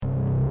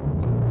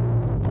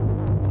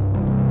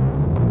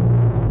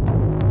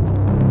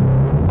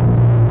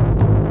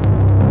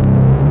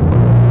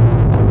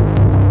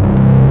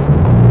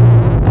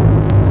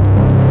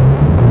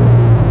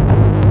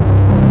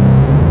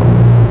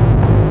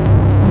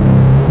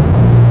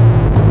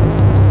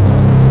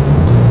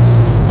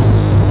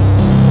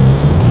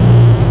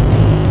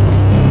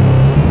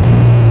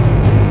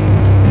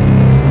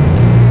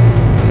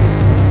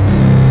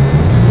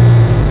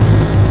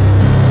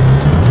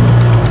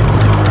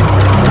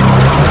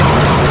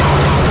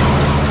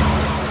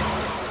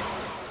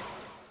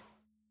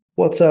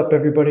What's up,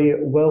 everybody?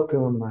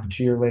 Welcome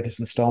to your latest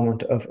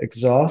installment of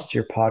Exhaust,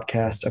 your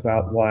podcast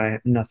about why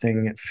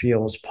nothing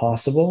feels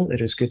possible.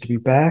 It is good to be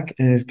back,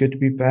 and it is good to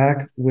be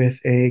back with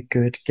a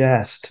good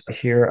guest.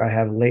 Here I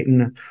have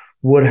Leighton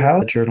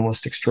Woodhouse, a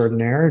journalist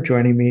extraordinaire,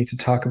 joining me to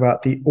talk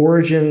about the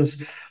origins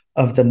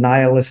of the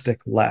nihilistic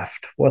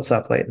left. What's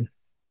up, Leighton?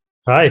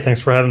 Hi, thanks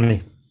for having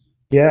me.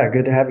 Yeah,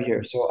 good to have you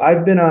here. So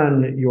I've been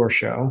on your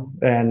show,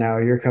 and now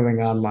you're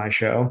coming on my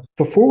show.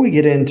 Before we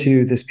get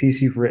into this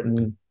piece you've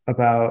written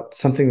about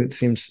something that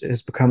seems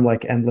has become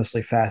like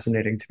endlessly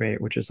fascinating to me,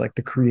 which is like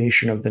the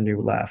creation of the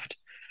new left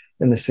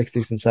in the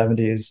 60s and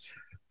 70s.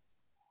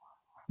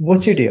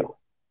 What's your deal?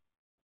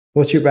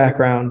 What's your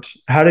background?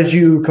 How did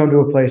you come to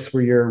a place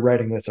where you're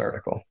writing this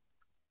article?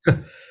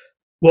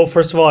 Well,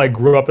 first of all, I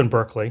grew up in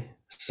Berkeley.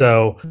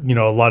 So,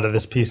 a lot of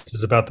this piece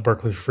is about the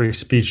Berkeley free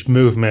speech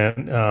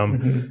movement.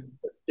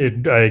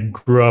 Mhm. I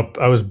grew up,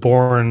 I was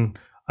born,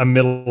 I'm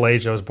middle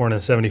aged. I was born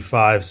in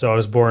 75. So I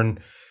was born,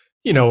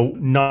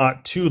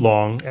 not too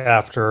long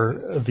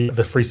after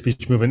the free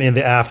speech movement in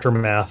the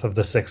aftermath of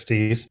the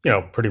 60s,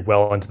 pretty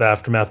well into the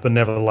aftermath. But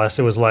nevertheless,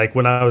 it was like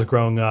when I was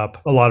growing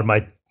up, a lot of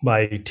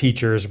my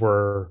teachers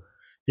were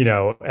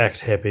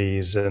ex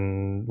hippies,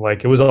 and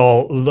like it was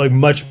all like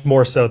much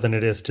more so than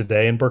it is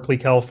today in Berkeley,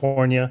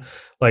 California.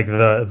 Like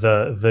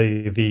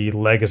the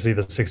legacy of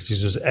the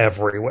 60s was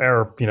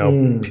everywhere.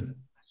 Mm.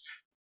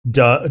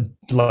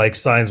 Like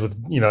signs with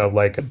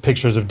like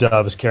pictures of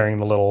doves carrying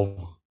the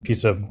little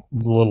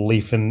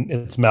leaf in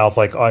its mouth.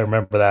 Like I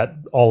remember that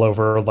all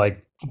over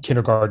like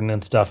kindergarten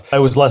and stuff. I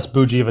was less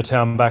bougie of a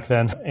town back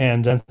then,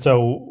 and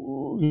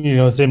so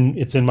it's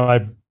in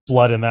my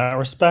blood in that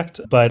respect.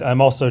 But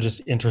I'm also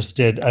just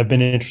interested. I've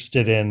been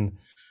interested in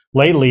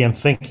lately and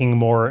thinking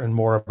more and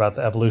more about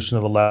the evolution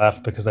of the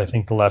left, because I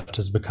think the left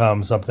has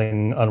become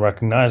something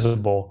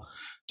unrecognizable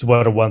to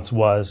what it once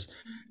was.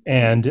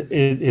 And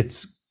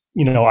it's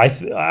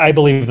I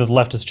believe that the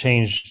left has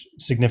changed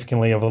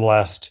significantly over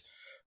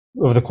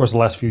the course of the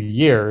last few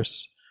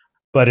years.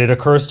 But it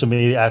occurs to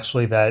me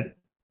actually that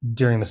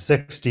during the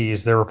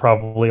 60s there were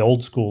probably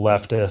old school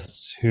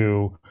leftists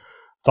who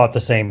thought the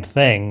same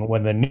thing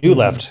when the new Mhm.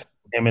 left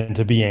came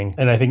into being.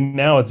 And I think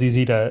now it's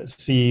easy to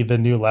see the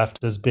new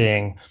left as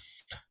being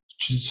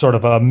sort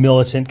of a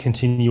militant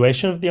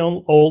continuation of the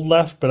old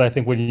left. But I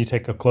think when you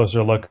take a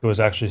closer look, it was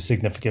actually a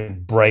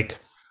significant break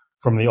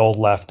from the old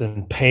left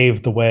and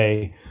paved the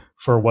way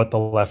for what the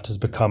left has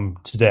become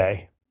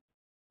today.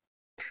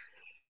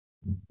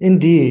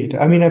 Indeed.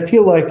 I mean, I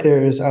feel like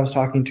I was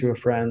talking to a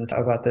friend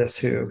about this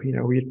who,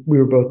 we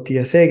were both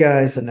DSA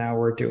guys and now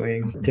we're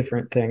doing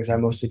different things. I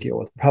mostly deal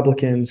with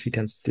Republicans. He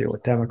tends to deal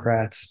with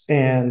Democrats.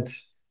 And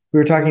we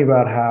were talking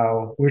about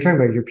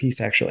your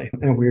piece actually.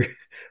 And we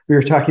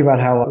were talking about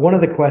how one of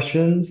the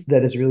questions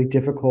that is really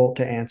difficult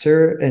to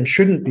answer and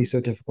shouldn't be so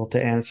difficult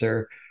to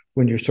answer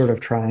when you're sort of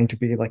trying to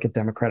be like a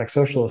democratic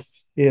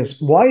socialist is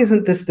why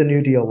isn't this the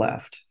New Deal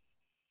left?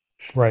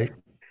 Right.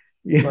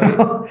 You Right.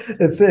 know,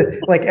 it's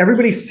it. Like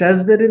everybody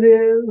says that it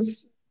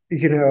is.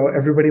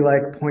 Everybody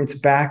like points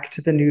back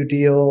to the New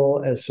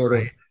Deal as sort of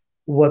Right.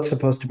 what's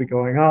supposed to be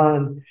going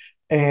on,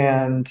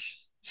 and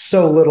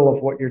so little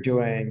of what you're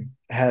doing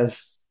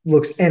has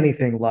looks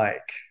anything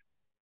like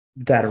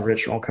that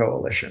original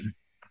coalition.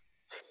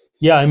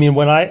 Yeah, I mean,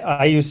 when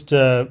I used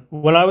to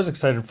when I was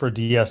excited for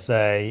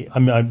DSA,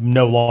 I'm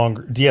no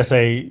longer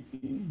DSA.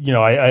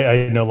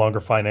 I no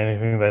longer find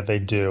anything that they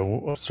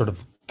do sort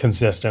of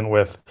consistent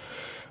with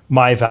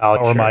my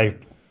value or Sure. my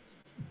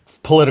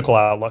political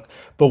outlook.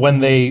 But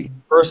Mm-hmm.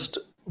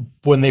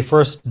 when they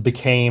first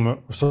became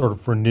sort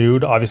of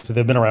renewed, obviously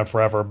they've been around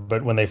forever,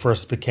 but when they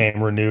first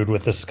became renewed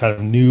with this kind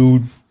of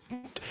new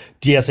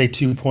DSA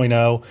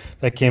 2.0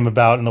 that came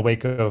about in the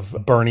wake of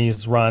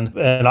Bernie's run.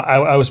 And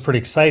I was pretty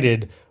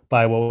excited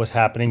by what was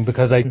happening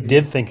because I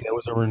did Mm-hmm. think it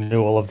was a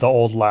renewal of the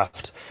old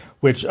left,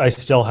 which I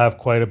still have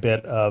quite a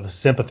bit of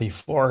sympathy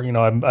for.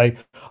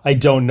 I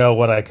don't know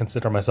what I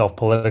consider myself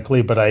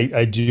politically, but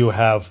I do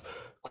have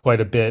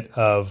quite a bit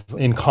of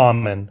in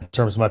common in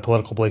terms of my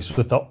political beliefs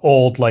with the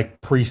old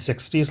like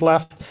pre-60s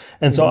left.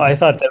 And so I Mm-hmm.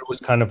 thought that it was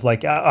kind of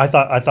like I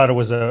thought it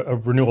was a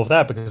renewal of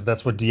that because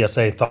that's what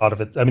DSA thought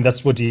of it. I mean,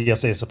 that's what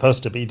DSA is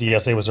supposed to be.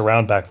 DSA was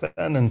around back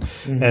then,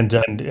 Mm-hmm.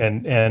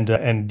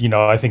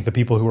 I think the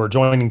people who were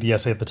joining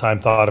DSA at the time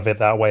thought of it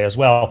that way as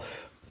well.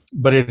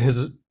 But it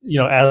has,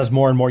 as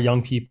more and more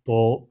young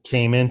people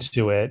came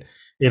into it,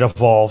 it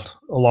evolved,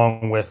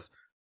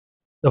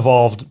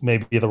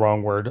 maybe the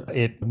wrong word.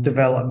 It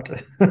Developed.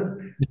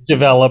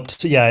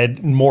 developed, yeah,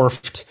 it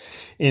morphed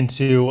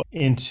into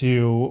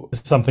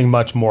something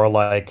much more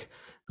like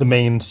the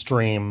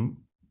mainstream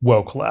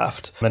woke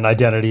left and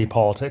identity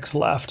politics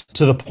left,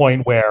 to the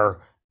point where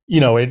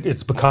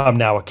it's become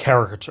now a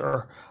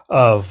caricature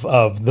of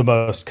the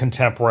most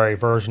contemporary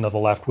version of the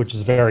left, which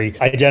is very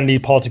identity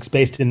politics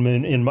based.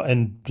 In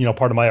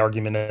part of my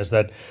argument is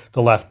that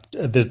the left,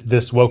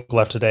 this woke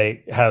left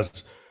today,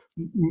 has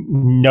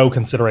no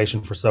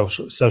consideration for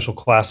social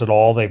class at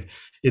all.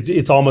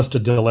 It's almost a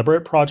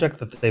deliberate project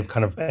that they've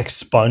kind of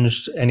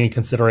expunged any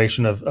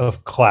consideration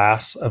of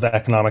class, of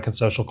economic and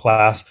social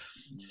class,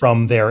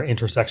 from their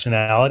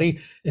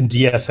intersectionality. And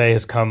DSA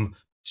has come,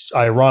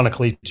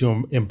 ironically,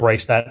 to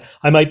embrace that.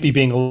 I might be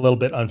being a little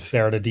bit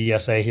unfair to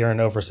DSA here and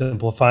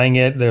oversimplifying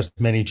it. There's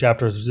many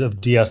chapters of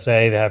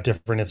DSA. They have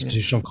different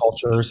institutional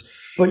cultures.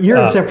 But you're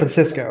in San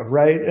Francisco,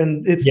 right?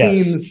 And it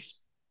Yes.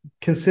 seems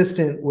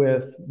consistent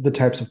with the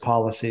types of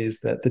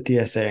policies that the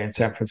DSA in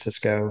San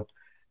Francisco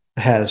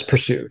has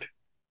pursued.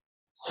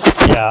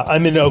 Yeah,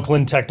 I'm in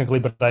Oakland technically,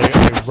 but I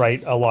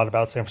write a lot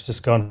about San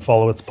Francisco and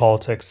follow its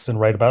politics and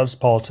write about its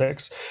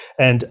politics.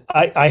 And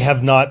I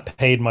have not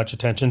paid much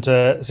attention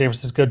to San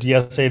Francisco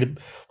DSA.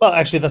 Well,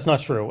 actually, that's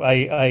not true.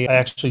 I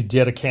actually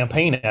did a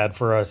campaign ad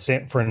for an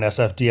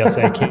SF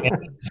DSA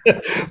candidate,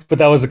 but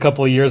that was a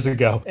couple of years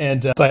ago.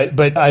 And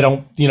but I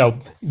don't,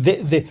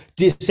 the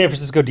San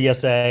Francisco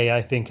DSA,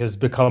 I think, has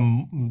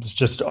become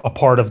just a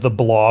part of the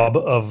blob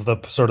of the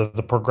sort of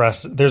the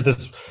There's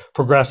this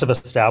progressive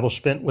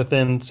establishment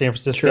within San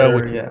Francisco.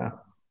 Sure, yeah.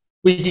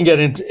 We can get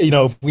into,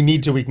 if we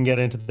need to, we can get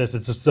into this.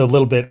 It's just a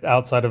little bit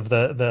outside of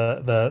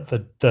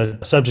the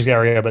subject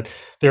area, but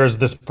there's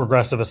this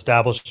progressive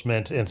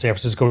establishment in San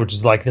Francisco, which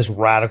is like this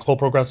radical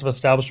progressive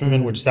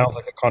establishment, which sounds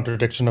like a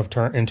contradiction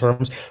in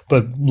terms,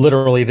 but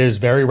literally it is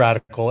very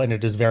radical and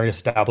it is very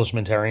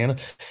establishmentarian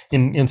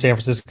in San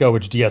Francisco,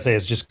 which DSA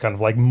is just kind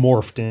of like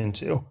morphed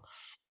into.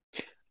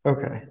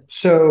 Okay.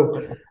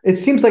 So it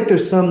seems like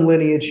there's some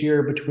lineage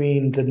here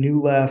between the new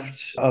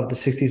left of the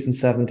 60s and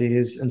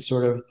 70s and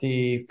sort of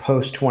the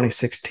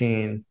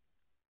post-2016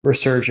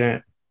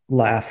 resurgent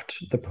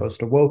left, the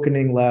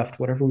post-awakening left,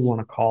 whatever we want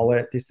to call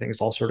it. These things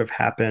all sort of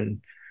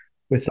happen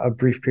with a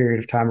brief period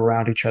of time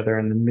around each other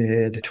in the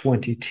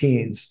mid-20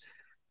 teens.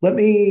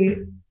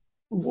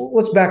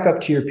 Let's back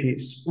up to your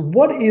piece.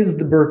 What is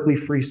the Berkeley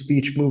free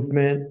speech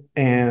movement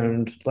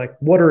and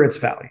what are its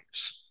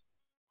values?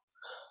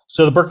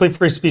 So the Berkeley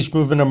free speech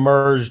movement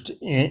emerged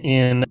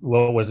in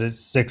what was it,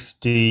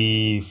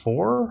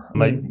 64? I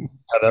might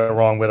have that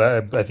wrong, but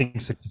I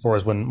think 64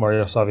 is when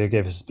Mario Savio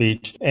gave his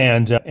speech.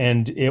 And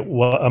it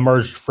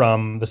emerged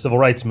from the civil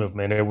rights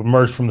movement. It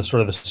emerged from the sort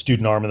of the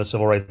student arm of the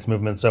civil rights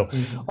movement. So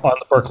on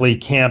the Berkeley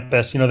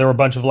campus, there were a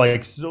bunch of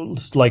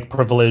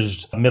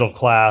privileged middle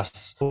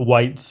class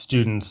white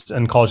students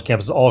and college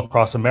campuses all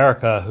across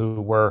America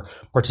who were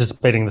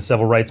participating in the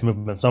civil rights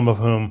movement, some of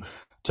whom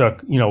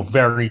took,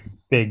 very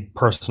big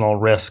personal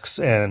risks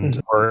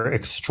and were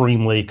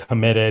extremely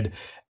committed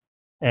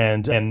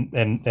and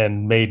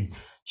made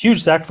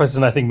huge sacrifices,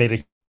 and I think made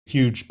a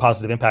huge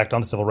positive impact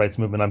on the civil rights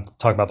movement. I'm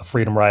talking about the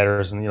Freedom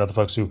Riders and the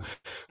folks who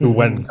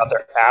went and got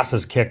their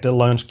asses kicked at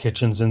lunch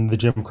kitchens in the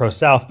Jim Crow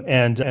South,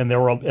 and there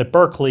were at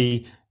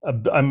Berkeley. I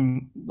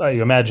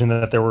imagine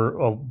that there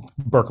were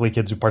Berkeley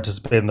kids who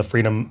participated in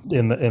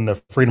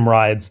the freedom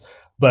rides.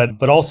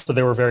 But also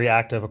they were very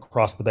active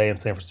across the Bay in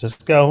San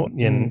Francisco.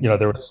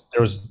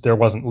 There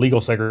wasn't legal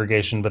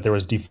segregation, but there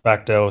was de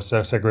facto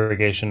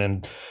segregation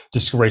and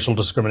racial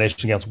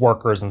discrimination against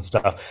workers and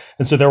stuff.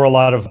 And so there were a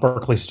lot of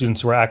Berkeley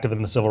students who were active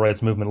in the civil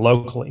rights movement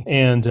locally.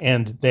 And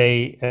at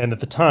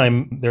the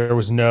time there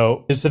was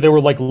so they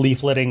were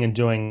leafleting and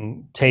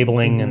doing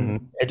tabling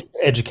and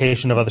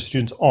education of other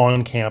students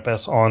on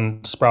campus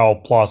on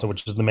Sproul Plaza,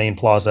 which is the main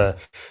plaza,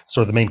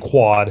 sort of the main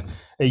quad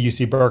at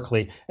UC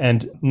Berkeley.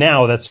 And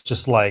now that's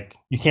just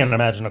you can't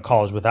imagine a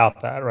college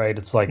without that, right?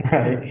 It's right,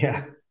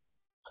 yeah.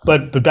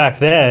 But back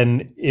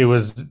then it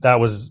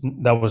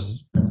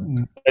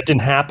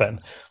didn't happen.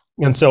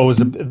 And so it was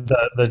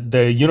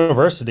the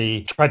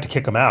university tried to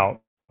kick them out.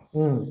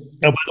 And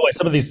by the way,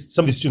 some of these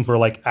students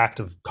were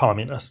active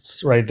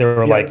communists, right? They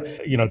were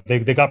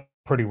they got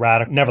pretty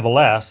radical.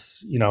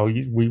 Nevertheless,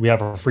 we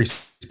have a free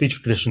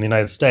speech tradition in the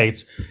United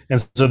States,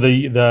 and so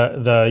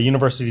the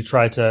university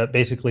tried to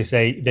basically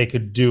say they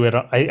could do it.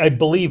 I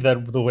believe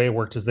that the way it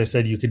worked is they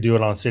said you could do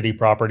it on city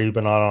property,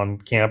 but not on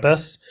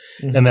campus,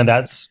 and then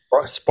that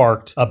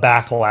sparked a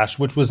backlash,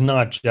 which was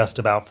not just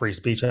about free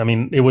speech. I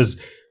mean, it was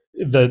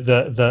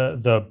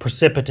the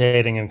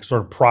precipitating and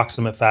sort of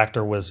proximate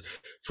factor was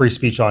free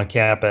speech on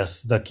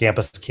campus. The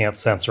campus can't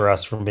censor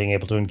us from being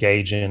able to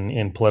engage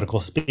in political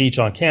speech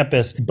on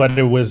campus, but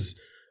it was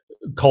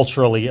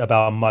culturally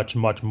about much,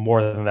 much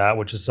more than that,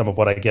 which is some of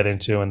what I get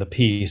into in the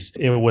piece.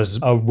 It was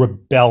a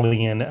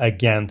rebellion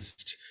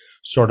against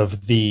sort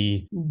of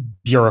the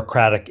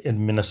bureaucratic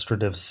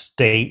administrative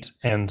state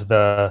and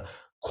the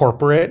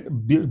corporate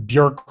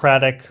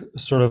bureaucratic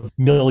sort of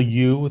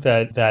milieu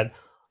that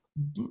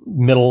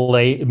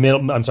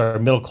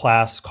middle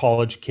class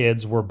college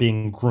kids were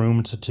being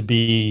groomed to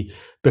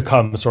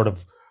become sort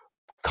of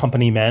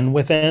company men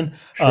within.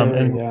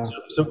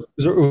 So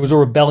it was a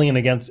rebellion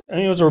against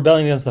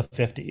the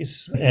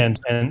 50s,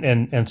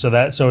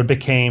 so it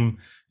became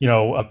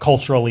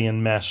culturally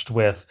enmeshed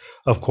with,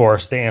 of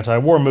course, the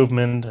anti-war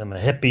movement and the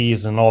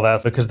hippies and all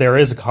that, because there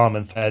is a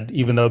common thread,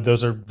 even though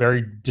those are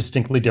very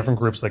distinctly different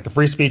groups, like the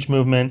free speech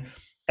movement,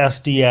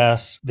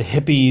 SDS, the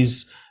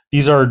hippies.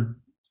 These are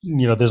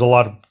there's a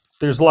lot of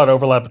there's a lot of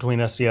overlap between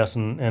SDS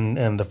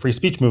and the free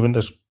speech movement.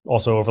 There's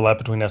also overlap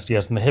between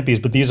SDS and the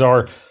hippies, but these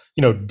are,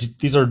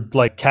 these are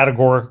like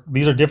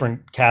these are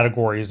different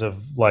categories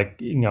of like,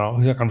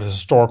 kind of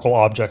historical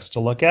objects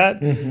to look at,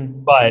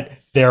 but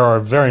there are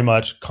very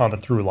much common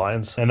through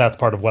lines. And that's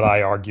part of what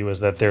I argue, is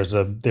that there's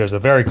a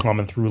very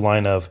common through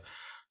line of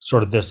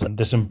sort of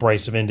this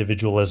embrace of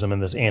individualism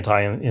and this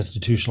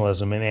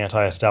anti-institutionalism and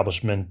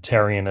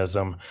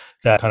anti-establishmentarianism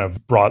that kind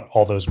of brought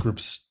all those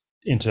groups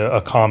into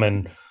a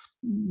common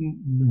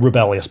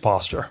rebellious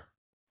posture.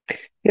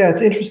 Yeah,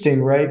 it's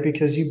interesting, right?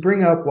 Because you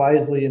bring up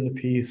wisely in the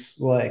piece,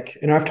 like,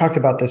 and I've talked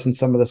about this in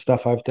some of the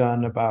stuff I've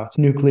done about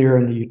nuclear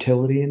and the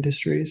utility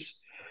industries,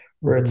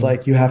 where it's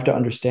like you have to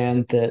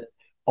understand that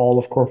all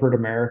of corporate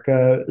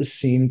America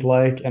seemed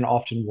like, and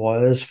often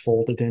was,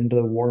 folded into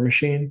the war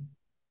machine.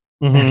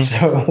 And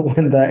so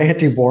when the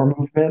anti-war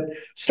movement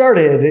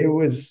started, it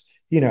was,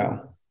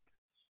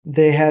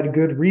 they had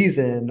good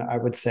reason, I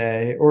would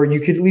say, or you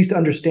could at least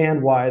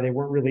understand why they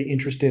weren't really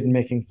interested in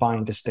making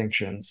fine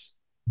distinctions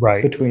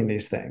between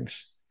these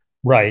things.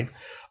 Right.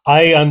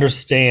 I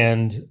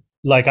understand.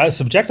 Like, I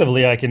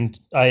subjectively, I can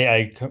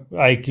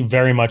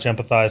very much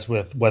empathize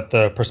with what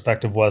the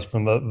perspective was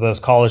from those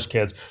college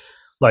kids.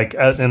 Like,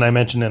 and I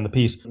mentioned in the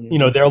piece,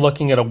 they're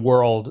looking at a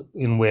world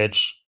in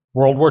which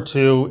World War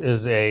II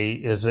is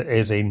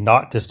a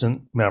not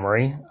distant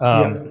memory.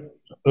 It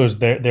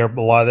was a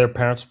lot of their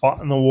parents fought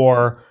in the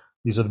war.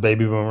 These are the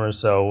baby boomers,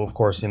 so of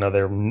course,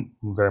 they're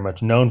very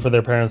much known for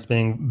their parents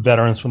being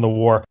veterans from the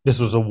war. This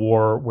was a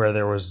war where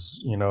there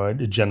was, a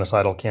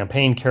genocidal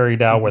campaign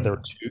carried out, where there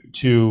were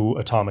two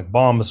atomic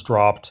bombs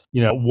dropped,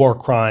 war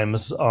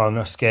crimes on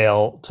a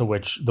scale to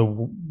which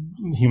the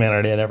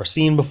humanity had never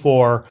seen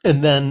before.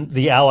 And then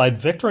the Allied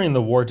victory in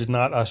the war did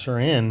not usher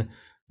in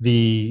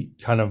the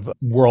kind of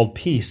world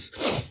peace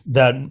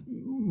that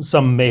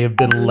some may have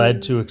been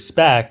led to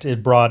expect.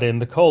 It brought in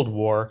the Cold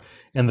War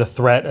and the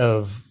threat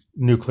of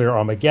nuclear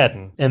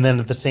Armageddon. And then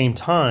at the same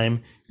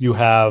time, you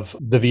have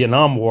the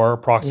Vietnam War,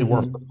 proxy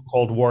war for the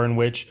Cold War, in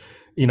which,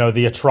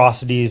 the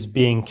atrocities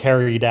being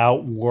carried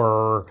out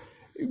were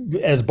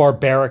as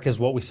barbaric as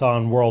what we saw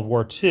in World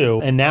War II.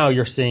 And now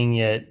you're seeing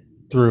it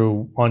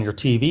on your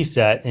TV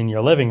set in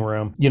your living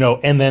room,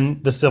 and then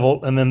the civil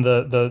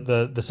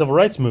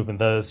rights movement,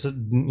 the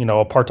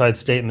apartheid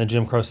state and the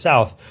Jim Crow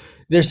South.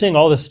 They're seeing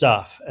all this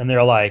stuff, and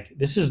they're like,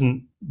 this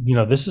isn't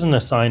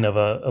a sign of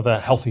a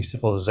healthy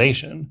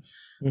civilization.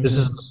 This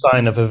is a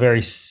sign of a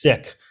very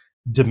sick,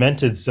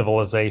 demented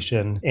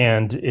civilization,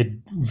 and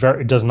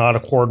it does not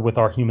accord with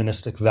our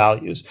humanistic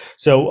values.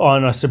 So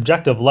on a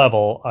subjective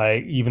level,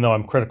 even though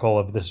I'm critical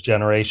of this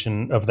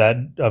generation, of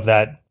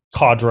that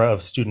cadre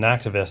of student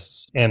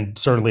activists, and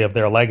certainly of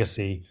their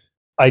legacy,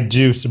 I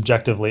do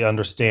subjectively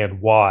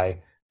understand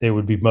why they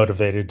would be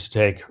motivated to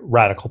take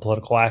radical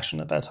political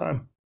action at that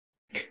time.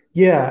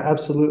 Yeah,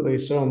 absolutely.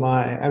 So am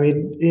I. I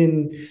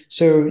mean,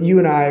 so you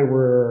and I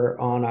were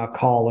on a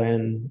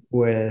call-in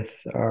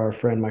with our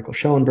friend Michael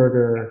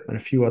Schellenberger and a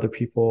few other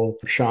people,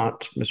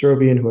 Shant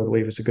Misrobian, who I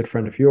believe is a good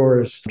friend of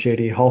yours,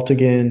 JD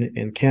Haltigan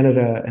in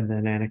Canada, and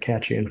then Anna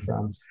Katchian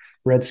from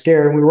Red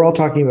Scare. And we were all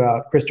talking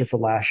about Christopher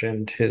Lasch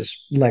and his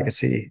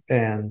legacy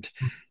and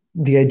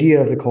the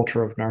idea of the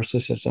culture of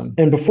narcissism.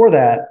 And before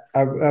that,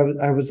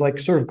 I was like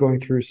sort of going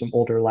through some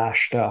older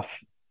Lasch stuff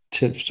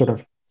to sort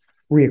of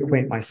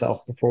reacquaint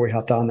myself before we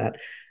hopped on that.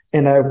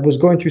 And I was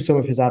going through some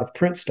of his out of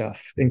print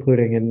stuff,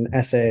 including an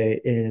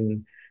essay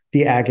in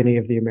The Agony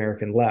of the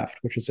American Left,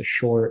 which is a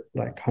short,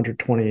 like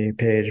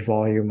 120-page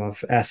volume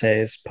of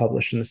essays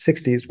published in the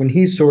 60s, when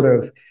he's sort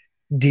of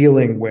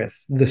dealing with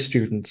the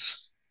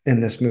students in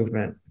this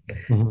movement.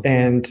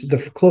 And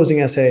the closing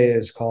essay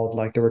is called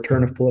like The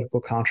Return of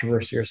Political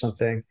Controversy or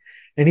something.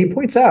 And he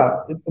points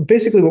out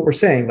basically what we're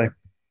saying, like,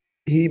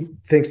 he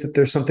thinks that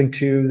there's something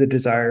to the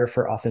desire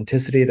for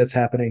authenticity that's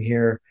happening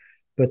here,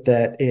 but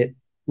that it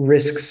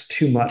risks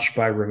too much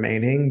by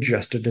remaining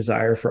just a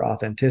desire for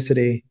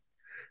authenticity.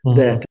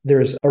 That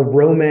there's a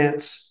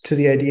romance to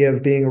the idea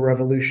of being a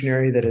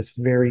revolutionary that is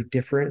very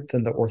different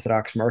than the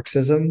orthodox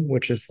Marxism,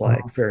 which is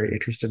like very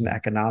interested in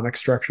economic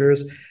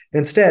structures.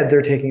 Instead,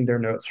 they're taking their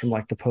notes from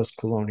like the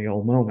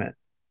post-colonial moment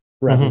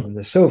rather than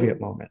the Soviet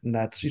moment. And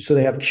that's, so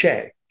they have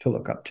Che to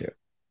look up to.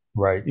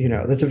 Right.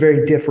 That's a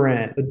very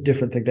different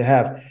thing to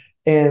have.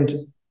 And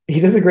he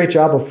does a great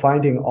job of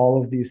finding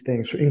all of these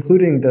things,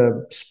 including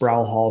the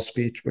Sproul Hall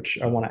speech, which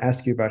I want to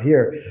ask you about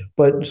here,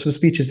 but some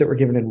speeches that were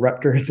given in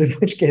Rutgers, in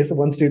which case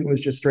one student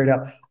was just straight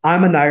up,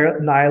 I'm a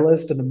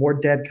nihilist, and the more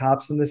dead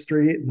cops in the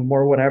street and the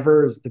more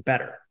whatever is the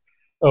better.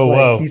 Oh, like,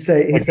 whoa. He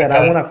said,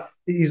 I want to,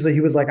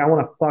 he was like, I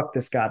want to fuck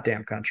this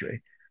goddamn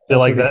country. I feel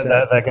like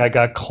that guy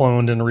got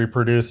cloned and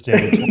reproduced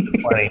in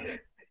 2020.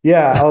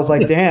 Yeah, I was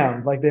like,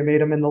 damn, like they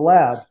made him in the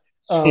lab.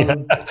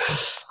 And,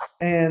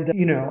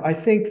 I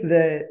think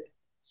that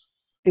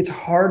it's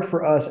hard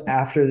for us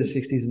after the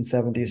 60s and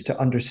 70s to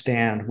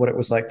understand what it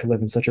was like to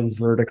live in such a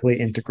vertically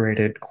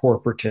integrated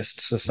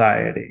corporatist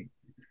society.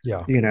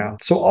 Yeah.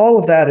 So all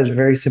of that is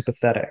very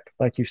sympathetic,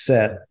 like you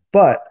said.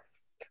 But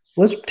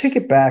let's take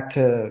it back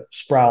to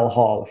Sproul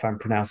Hall, if I'm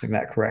pronouncing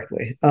that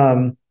correctly.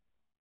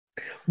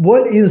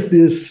 What is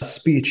this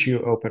speech you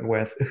open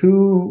with?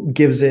 Who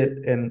gives it,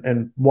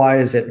 and why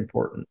is it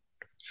important?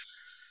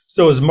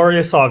 So it was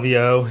Mario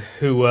Savio,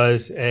 who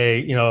was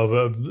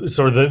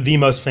sort of the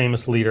most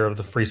famous leader of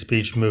the free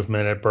speech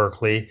movement at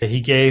Berkeley.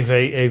 He gave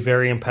a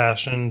very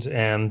impassioned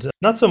and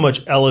not so much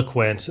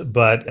eloquent,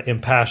 but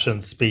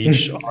impassioned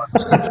speech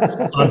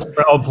on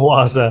Sproul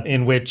Plaza,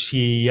 in which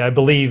I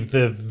believe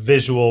the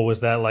visual was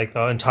that like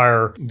the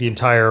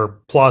entire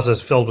plaza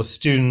is filled with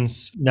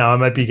students. Now I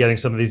might be getting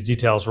some of these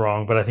details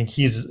wrong, but I think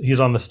he's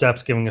on the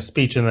steps giving a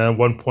speech, and then at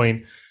one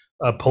point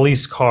a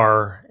police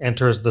car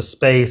enters the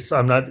space.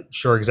 I'm not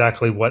sure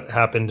exactly what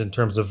happened in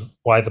terms of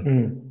why the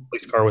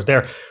police car was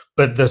there,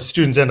 but the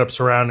students end up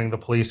surrounding the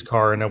police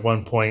car. And at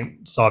one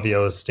point,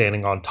 Savio is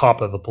standing on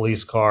top of the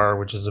police car,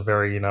 which is a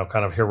very,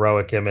 kind of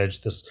heroic image.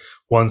 This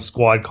one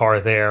squad car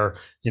there,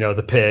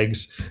 the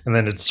pigs, and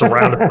then it's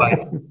surrounded by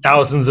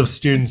thousands of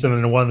students. And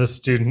then one of the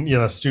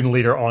student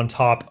leader on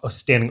top,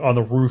 standing on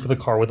the roof of the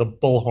car with a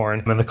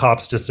bullhorn. And the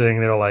cops just sitting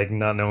there like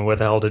not knowing what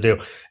the hell to do.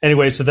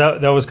 Anyway, so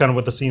that was kind of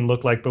what the scene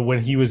looked like. But when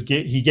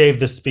he gave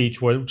this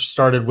speech, which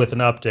started with an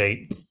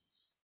update,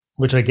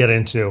 which I get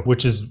into,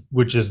 which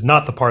is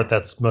not the part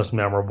that's most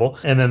memorable.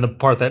 And then the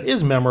part that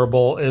is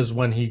memorable is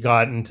when he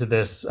got into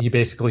this. He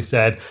basically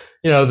said,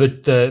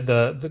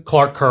 the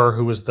Clark Kerr,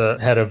 who was the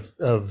head of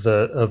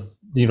the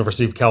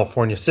University of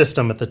California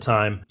system at the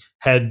time,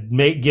 had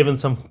given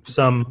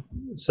some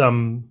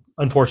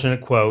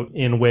unfortunate quote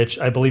in which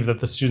I believe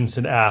that the students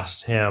had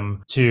asked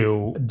him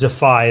to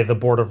defy the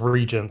Board of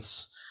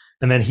Regents.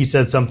 And then he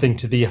said something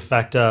to the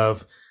effect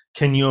of,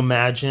 can you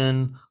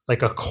imagine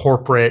like a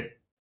corporate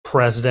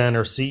president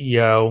or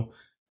CEO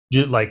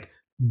like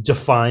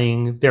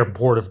defying their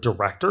board of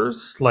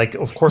directors? Like,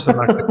 of course I'm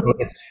not going to do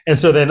it. And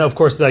so then of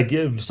course like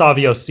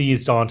Savio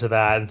seized onto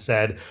that and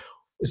said,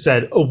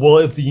 oh, well,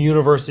 if the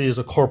university is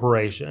a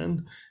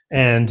corporation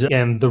and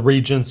the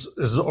regents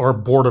is our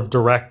board of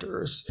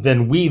directors,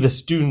 then we, the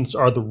students,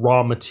 are the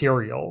raw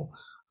material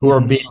who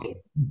are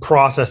being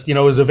processed. It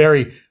was a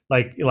very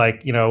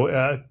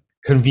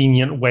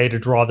convenient way to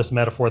draw this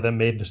metaphor that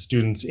made the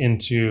students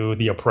into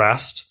the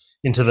oppressed,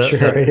 into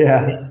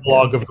the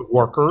blog of the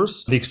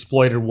workers, the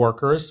exploited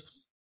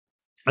workers.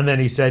 And then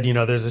he said,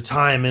 there's a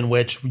time in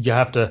which you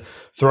have to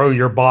throw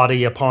your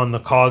body upon the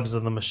cogs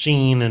of the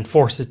machine and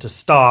force it to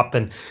stop.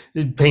 And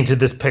it painted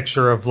this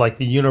picture of like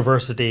the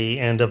university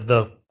and of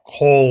the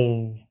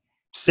whole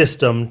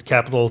system,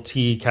 capital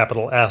T,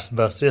 capital S,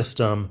 the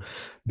system,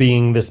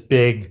 being this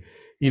big,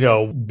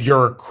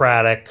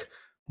 bureaucratic,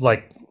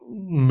 like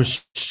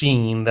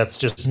machine that's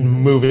just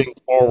moving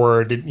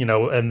forward,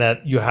 and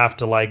that you have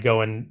to like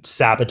go and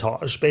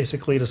sabotage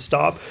basically to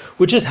stop,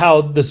 which is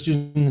how the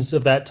students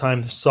of that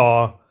time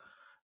saw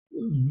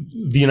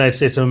the United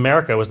States of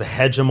America. Was the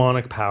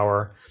hegemonic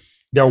power.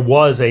 There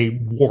was a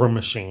war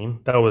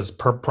machine that was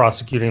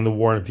prosecuting the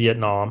war in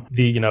Vietnam,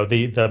 the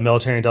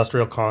military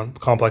industrial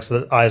complex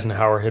that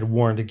Eisenhower had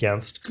warned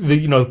against.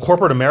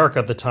 Corporate America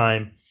at the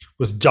time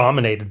was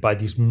dominated by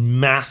these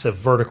massive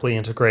vertically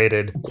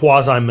integrated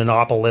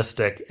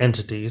quasi-monopolistic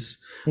entities.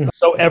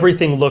 So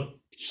everything looked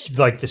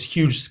like this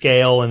huge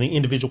scale, and the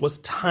individual was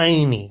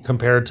tiny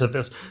compared to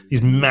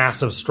these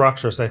massive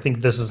structures. I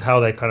think this is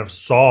how they kind of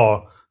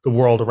saw the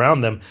world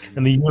around them.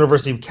 And the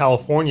University of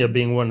California,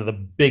 being one of the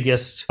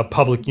biggest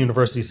public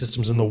university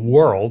systems in the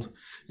world,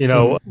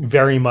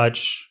 very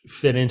much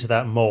fit into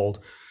that mold.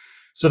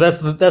 So that's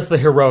the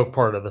heroic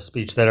part of the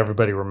speech that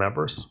everybody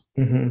remembers.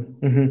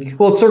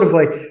 Well, it's sort of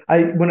like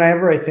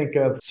whenever I think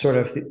of sort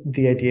of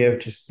the idea of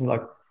just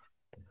like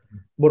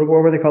what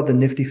were they called, the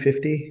Nifty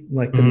 50,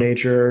 like the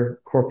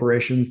major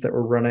corporations that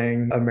were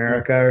running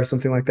America or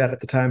something like that at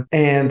the time.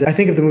 And I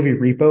think of the movie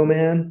Repo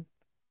Man,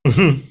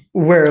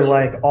 where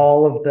like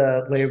all of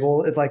the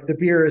label, it's like the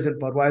beer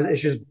isn't Budweiser,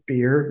 it's just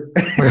beer.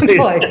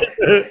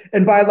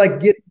 And by like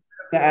getting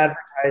the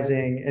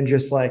advertising and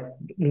just like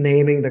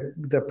naming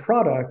the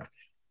product,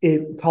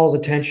 it calls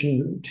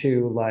attention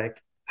to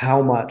like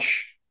how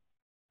much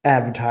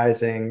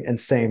advertising and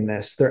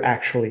sameness there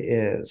actually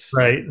is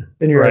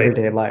in your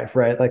everyday life,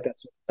 right? Like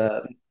that's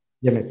what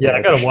the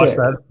I gotta watch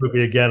that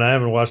movie again. I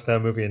haven't watched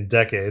that movie in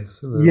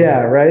decades.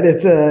 Yeah, right.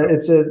 It's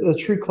a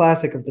true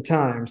classic of the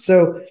time.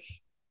 So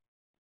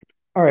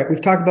all right,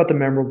 we've talked about the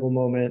memorable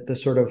moment, the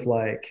sort of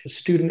like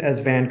student as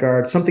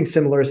vanguard. Something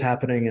similar is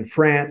happening in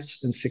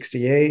France in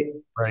 68,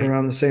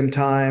 around the same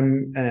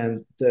time,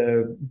 and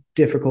the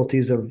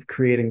difficulties of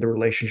creating the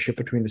relationship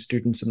between the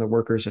students and the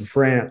workers in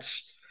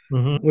France,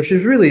 which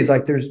is really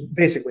like there's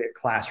basically a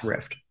class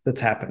rift that's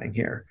happening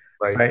here,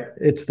 right?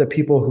 It's the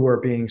people who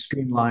are being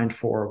streamlined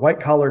for white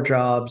collar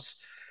jobs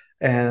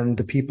and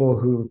the people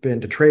who've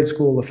been to trade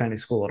school, if any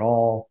school at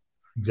all.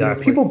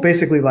 Exactly. People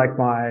basically like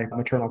my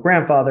maternal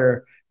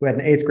grandfather, who had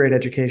an 8th grade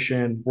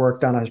education,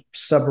 worked on a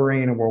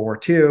submarine in World War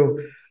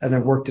II, and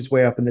then worked his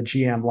way up in the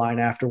GM line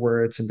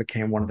afterwards and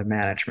became one of the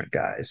management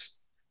guys.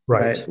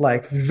 Right?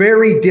 Like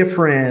very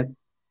different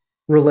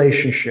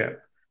relationship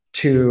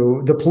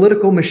to the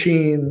political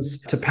machines,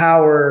 to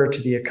power,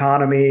 to the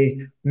economy.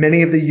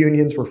 Many of the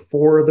unions were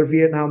for the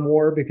Vietnam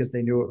War because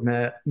they knew it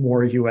meant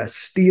more US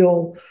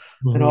steel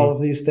and all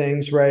of these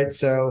things, right?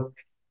 So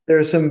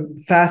there's some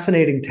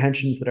fascinating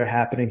tensions that are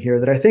happening here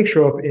that I think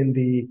show up in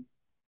the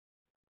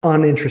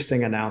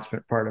uninteresting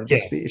announcement part of the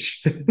Yeah.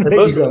 speech And that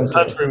most you of go the into.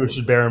 country, which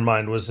should bear in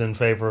mind, was in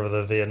favor of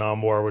the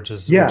Vietnam War, which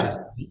is Yeah,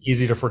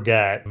 easy to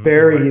forget in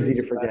very easy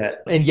to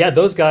retrospect. forget. And yeah,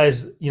 those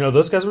guys,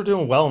 those guys were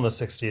doing well in the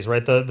 60s,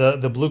 right?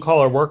 The blue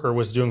collar worker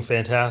was doing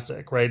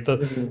fantastic, right?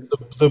 Mhm.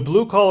 The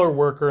blue collar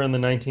worker in the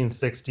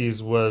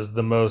 1960s was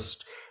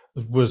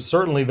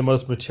certainly the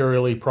most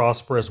materially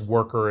prosperous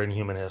worker in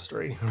human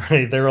history,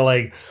 right? They were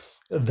like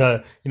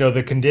the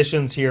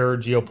conditions here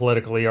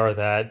geopolitically are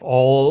that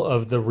all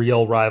of the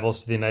real rivals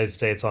to the United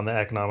States on the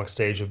economic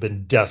stage have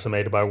been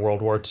decimated by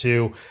World War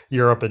II.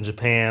 Europe and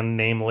Japan,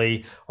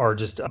 namely, are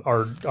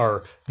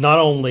not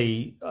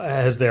only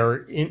has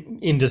their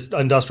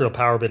industrial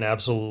power been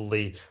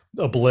absolutely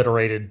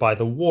obliterated by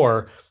the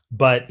war,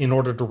 but in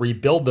order to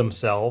rebuild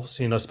themselves,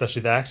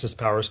 especially the Axis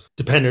powers,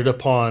 depended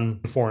upon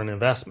foreign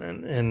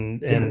investment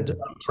and Yeah.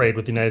 trade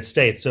with the United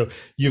States. So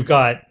you've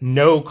got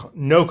no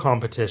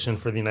competition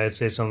for the United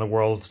States on the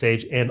world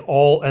stage, and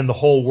the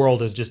whole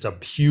world is just a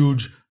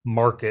huge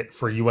market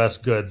for U.S.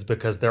 goods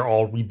because they're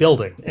all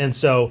rebuilding. And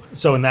so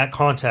in that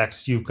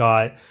context, you've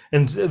got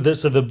so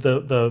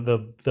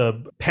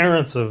the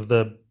parents of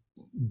the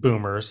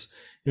boomers,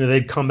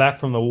 they'd come back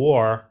from the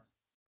war.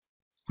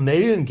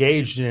 They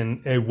engaged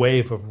in a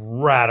wave of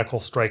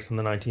radical strikes in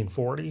the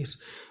 1940s.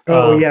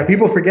 Oh yeah,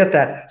 people forget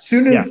that. As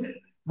soon Yeah, as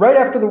right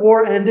after the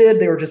war ended,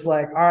 they were just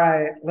like, "All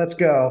right, let's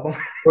go."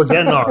 we're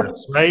getting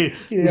ours, right?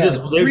 Yeah, They just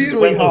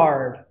really went to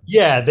hard.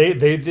 yeah,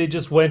 they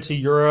just went to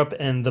Europe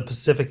and the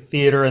Pacific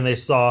Theater, and they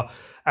saw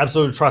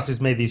absolute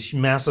atrocities, made these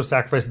massive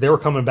sacrifices. They were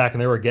coming back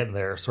and they were getting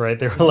theirs, right?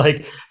 They're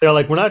like,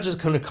 we're not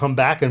just going to come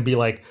back and be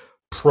like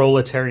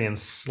proletarian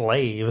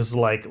slaves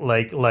like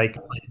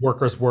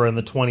workers were in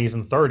the 20s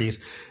and 30s.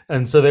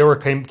 And so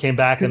they came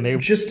back and they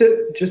Just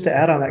to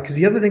add on that, because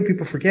the other thing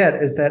people forget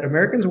is that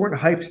Americans weren't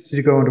hyped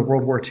to go into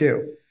World War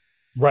II.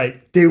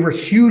 right. They were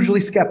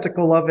hugely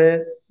skeptical of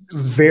it,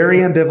 very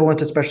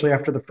ambivalent, especially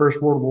after the First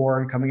World War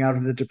and coming out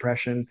of the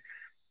Depression.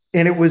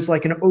 And it was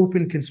like an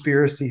open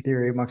conspiracy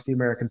theory amongst the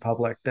American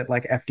public that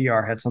like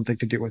FDR had something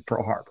to do with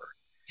Pearl Harbor.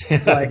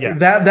 Like Yeah,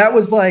 that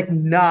was like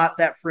not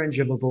that fringe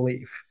of a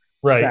belief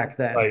right, back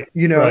then. right,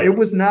 right. It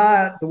was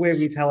not the way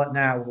we tell it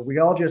now, where we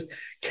all just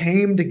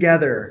came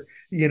together,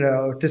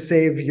 to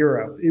save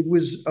Europe. It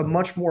was a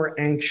much more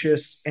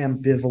anxious,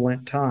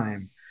 ambivalent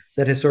time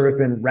that has sort of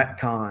been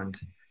retconned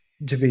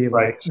to be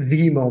Right. like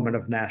the moment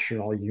of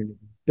national union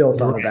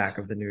built on the Right. back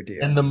of the New And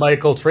Deal. the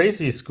Michael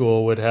Tracy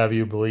school would have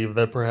you believe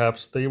that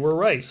perhaps they were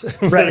right.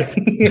 Right.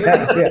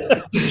 Yeah.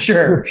 Yeah.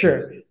 Sure.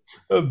 Sure.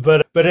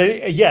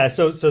 Yeah,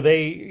 so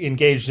they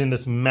engaged in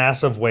this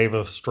massive wave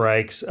of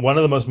strikes, one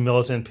of the most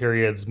militant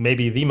periods,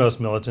 maybe the most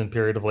militant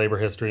period of labor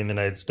history in the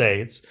United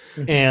States.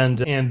 Mhm.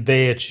 And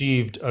they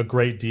achieved a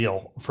great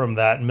deal from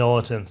that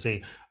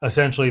militancy.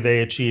 Essentially,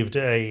 they achieved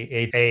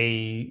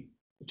a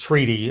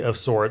treaty of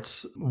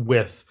sorts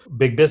with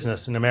big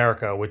business in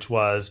America, which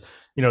was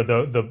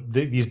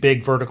these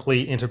big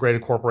vertically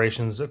integrated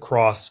corporations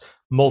across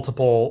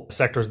multiple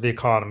sectors of the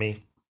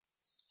economy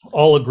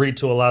all agreed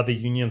to allow the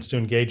unions to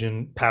engage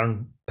in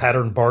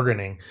pattern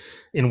bargaining,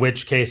 in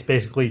which case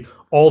basically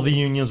all the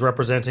unions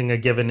representing a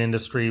given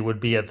industry would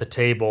be at the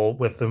table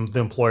with the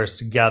employers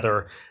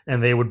together,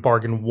 and they would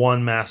bargain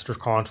one master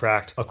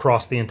contract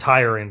across the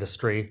entire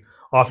industry.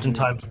 Mhm.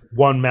 Oftentimes,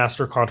 one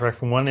master contract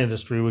from one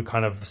industry would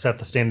kind of set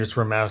the standards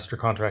for a master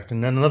contract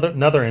in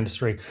another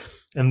industry.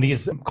 And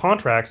these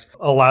contracts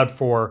allowed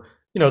for,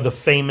 the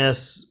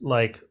famous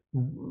like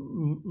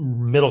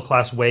middle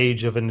class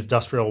wage of an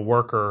industrial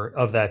worker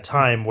of that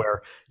time,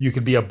 where you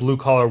could be a blue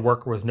collar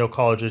worker with no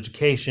college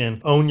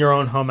education, own your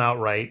own home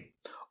outright,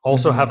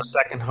 also have a Mhm.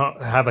 second home,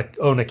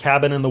 own a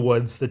cabin in the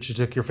woods that you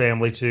took your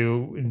family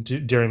to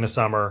during the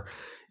summer,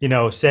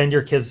 send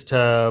your kids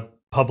to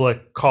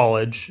public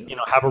college,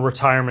 have a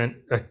retirement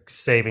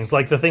savings,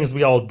 like the things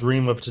we all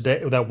dream of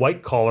today, that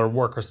white collar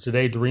workers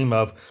today dream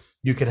of.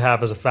 You could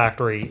have as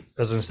an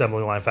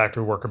assembly line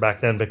factory worker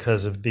back then,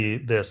 because of the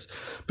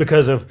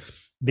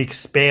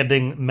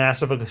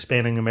massive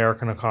expanding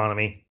American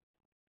economy,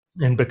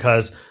 and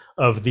because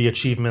of the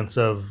achievements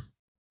of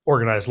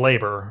organized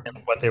labor and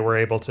what they were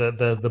able to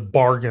the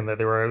bargain that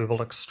they were able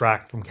to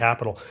extract from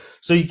capital.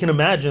 So you can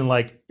imagine,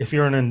 like, if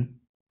you're in an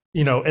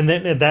and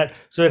that,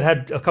 so it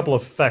had a couple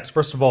of effects.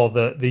 First of all,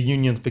 the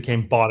unions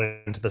became bought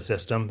into the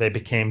system. They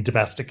became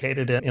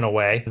domesticated in a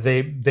way.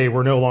 They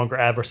were no longer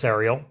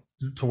adversarial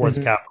towards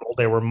Mhm. capital.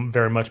 They were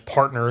very much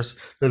partners.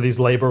 They're these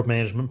labor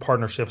management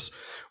partnerships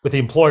with the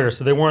employers.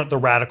 So they weren't the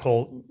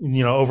radical,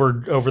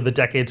 over the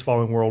decades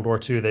following World War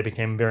II, they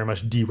became very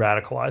much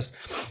de-radicalized.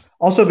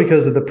 Also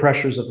because of the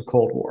pressures of the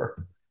Cold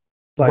War.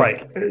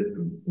 Right.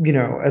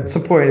 Like, at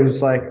some point it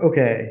was like,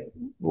 okay,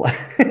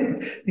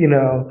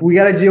 we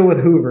got to deal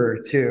with Hoover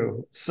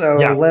too.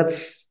 So Yeah.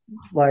 let's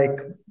like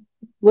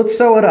let's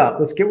sew it up.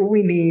 Let's get what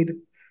we need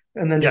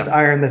and then just Yeah.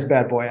 iron this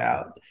bad boy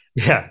out.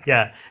 Yeah,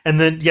 yeah,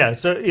 and then yeah,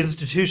 so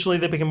institutionally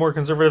they became more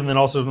conservative, and then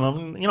also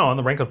on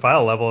the rank and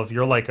file level, if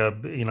you're like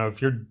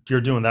if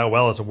you're doing that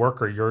well as a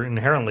worker, you're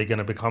inherently going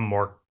to become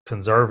more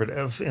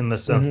conservative in the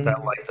sense that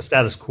Mm-hmm. like the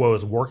status quo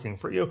is working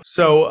for you.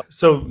 So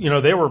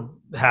they were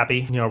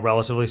happy,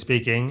 relatively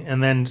speaking,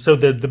 and then so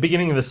the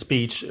beginning of the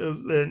speech,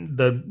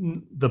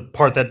 the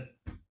part that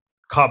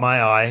caught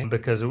my eye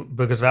because of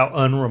how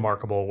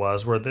unremarkable it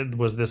was, where there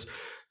was this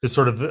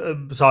sort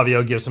of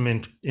Savio gives some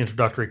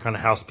introductory kind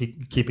of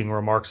housekeeping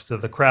remarks to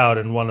the crowd,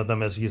 and one of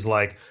them is he's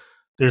like,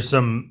 "There's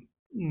some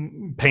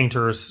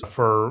painters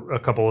for a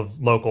couple of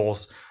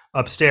locals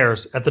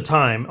upstairs at the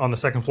time on the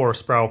second floor of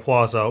Sproul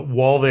Plaza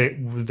while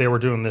they were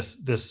doing the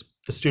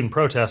student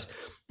protest,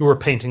 who were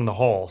painting the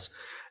halls,"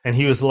 and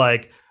he was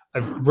like,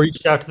 "I've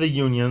reached out to the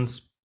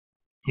unions."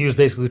 He was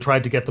basically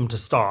tried to get them to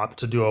stop,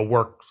 to do a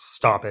work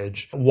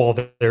stoppage while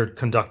they're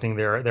conducting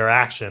their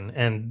action,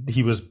 and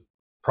he was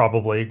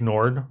probably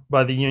ignored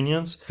by the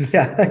unions.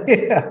 Yeah.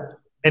 Yeah.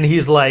 And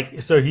he's like,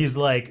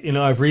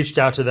 I've reached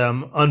out to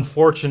them.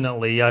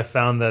 Unfortunately, I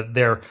found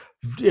that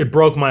it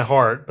broke my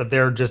heart, but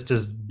they're just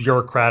as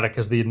bureaucratic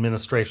as the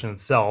administration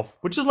itself,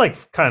 which is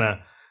like kind of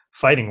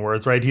fighting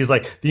words, right? He's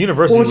like, the Well,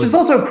 university which is was,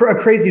 also a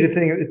crazy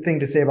thing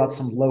to say about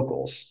some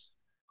locals.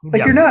 Like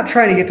you're yeah, not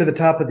trying to get to the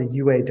top of the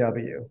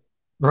UAW.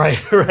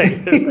 right, right.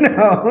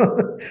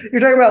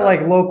 You're talking about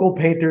like local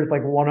painters,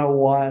 like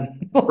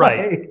 101.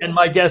 Right. Like, And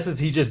my guess is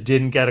he just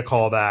didn't get a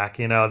call back,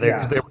 because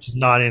yeah. they were just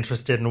not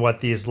interested in what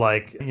these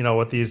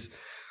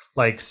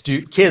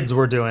kids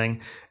were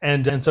doing.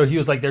 And so he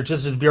was like, they're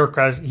just as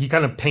bureaucratic. He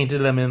kind of painted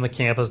them in the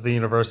campus of the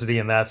university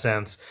in that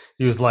sense.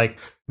 He was like,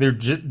 they're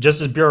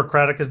just as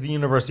bureaucratic as the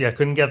university. I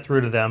couldn't get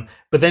through to them.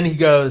 But then he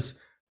goes,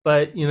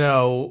 but,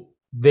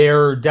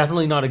 they're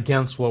definitely not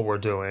against what we're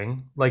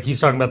doing. Like he's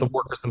talking about the Mhm.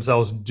 workers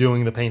themselves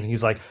doing the painting.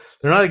 He's like,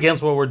 they're not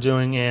against what we're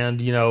doing.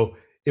 And,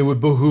 it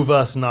would behoove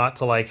us not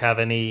to like have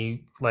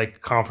any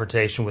like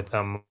confrontation with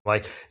them.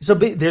 Like so,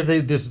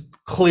 there's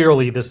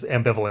clearly this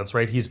ambivalence,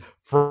 right? He's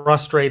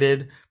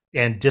frustrated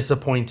and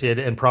disappointed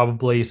and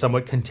probably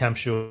somewhat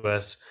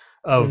contemptuous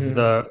of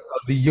Mhm.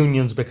 the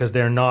unions because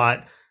they're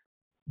not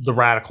the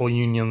radical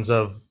unions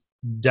of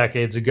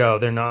decades ago.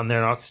 They're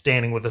not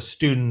standing with the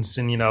students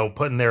and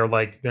putting they're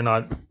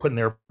not putting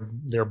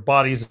their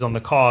bodies on the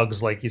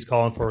cogs like he's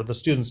calling for the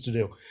students to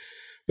do.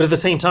 But at the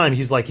same time,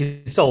 he's still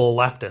a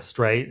leftist,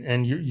 right?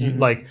 And you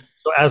like, Mhm.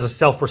 so as a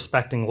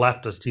self-respecting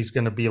leftist, he's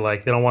going to be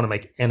like, they don't want to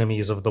make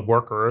enemies of the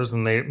workers,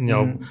 and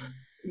Mhm.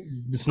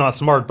 it's not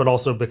smart, but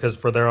also because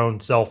for their own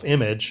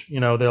self-image,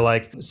 they're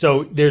like,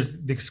 so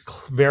there's this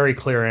very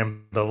clear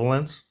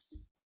ambivalence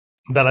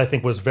that I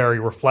think was very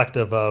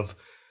reflective of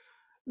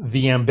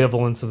the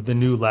ambivalence of the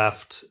new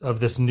left,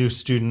 of this new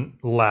student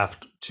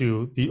left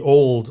to the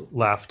old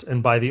left.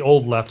 And by the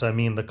old left, I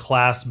mean the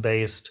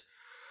class-based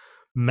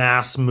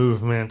mass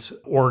movement,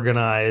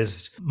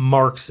 organized,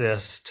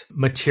 Marxist,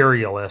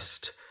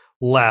 materialist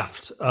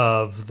left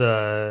of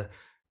the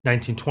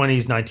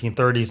 1920s,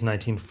 1930s,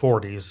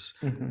 1940s.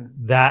 Mhm.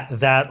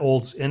 That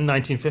old in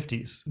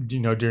 1950s,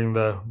 during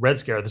the Red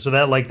Scare. So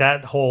that like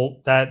that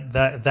whole that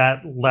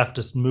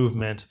leftist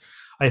movement,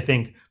 I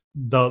think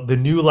the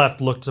new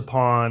left looked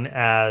upon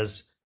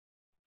as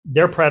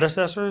their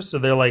predecessors, so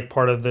they're like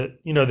part of the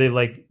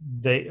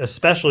they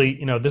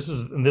especially this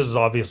is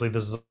obviously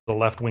this is the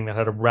left wing that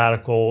had a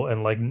radical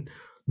and like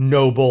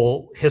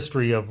noble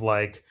history of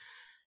like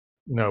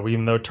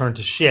even though it turned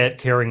to shit,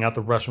 carrying out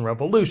the Russian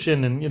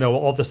Revolution and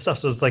all this stuff.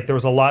 So it's like there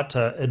was a lot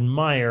to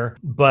admire,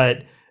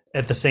 but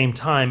at the same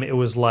time it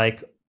was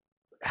like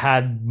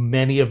had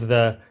many of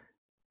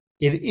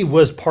it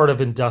was part of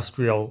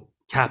industrial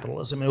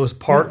capitalism. It was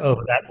part Yeah. of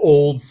that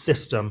old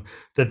system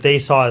that they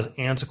saw as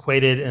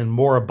antiquated and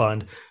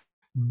moribund.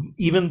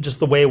 Even just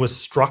the way it was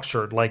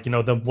structured, like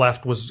the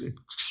left was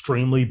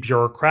extremely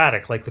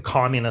bureaucratic, like the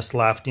communist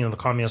left, the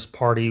Communist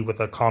Party with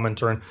a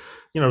Comintern,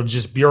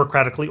 just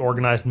bureaucratically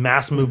organized,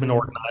 mass movement Mhm.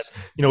 organized,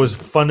 was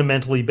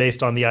fundamentally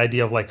based on the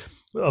idea of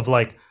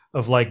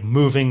like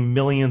moving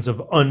millions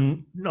of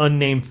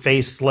unnamed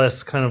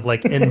faceless kind of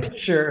like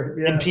Sure.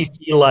 Yeah.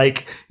 NPC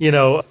like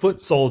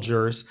foot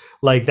soldiers,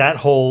 like that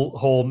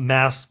whole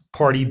mass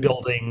party Mhm.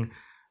 building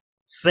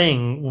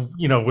thing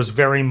was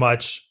very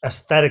much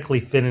aesthetically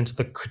fit into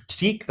the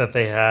critique that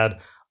they had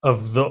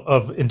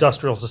of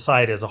industrial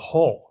society as a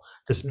whole,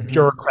 this Mhm.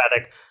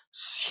 bureaucratic,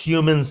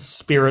 human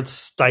spirit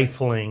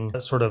stifling,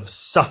 sort of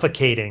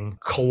suffocating,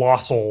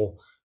 colossal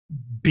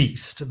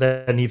beast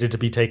that needed to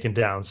be taken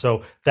down.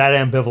 So that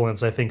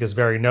ambivalence, I think, is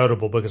very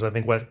notable because I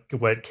think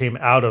what came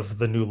out of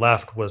the new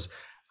left was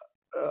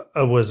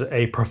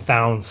a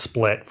profound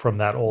split from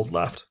that old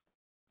left.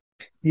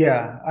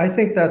 Yeah, I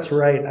think that's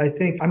right.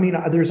 I mean,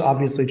 there's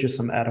obviously just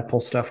some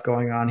Oedipal stuff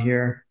going on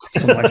here,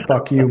 some like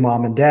fuck you,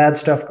 mom and dad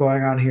stuff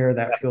going on here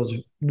that feels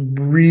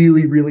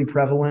really, really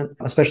prevalent,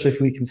 especially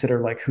if we consider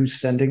like who's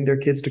sending their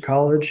kids to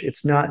college.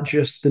 It's not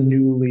just the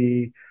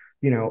newly,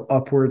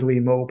 upwardly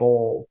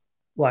mobile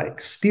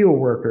like steel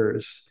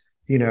workers,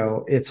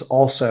 it's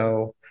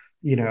also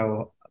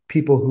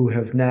people who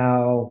have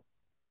now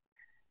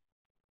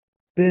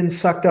been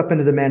sucked up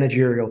into the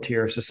managerial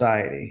tier of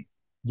society,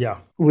 Yeah.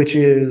 which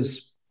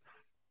is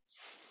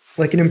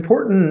like an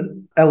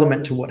important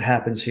element to what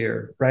happens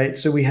here, right?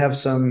 So we have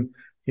some,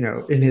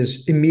 in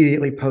his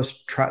immediately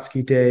post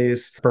Trotsky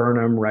days,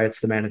 Burnham writes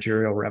The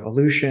Managerial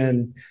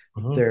Revolution.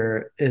 Mhm.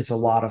 There is a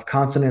lot of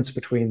consonance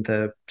between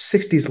the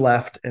 60s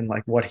left and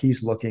like what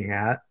he's looking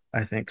at,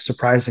 I think,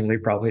 surprisingly,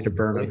 probably to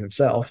Burnham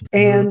himself. Mhm.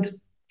 And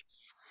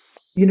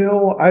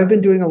I've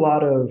been doing a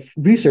lot of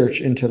research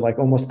into like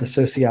almost the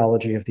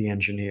sociology of the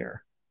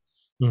engineer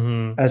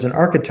Mhm. as an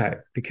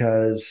archetype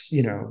because,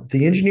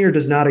 the engineer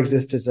does not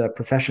exist as a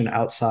profession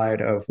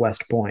outside of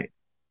West Point,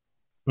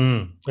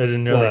 I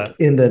didn't know like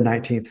that. in the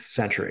 19th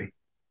century,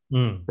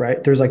 Mm.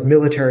 right? There's like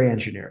military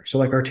engineer, so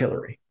like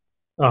artillery,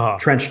 Uh-huh.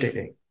 trench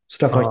digging,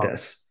 stuff like Uh-huh.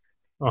 this,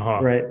 Uh-huh.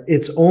 right?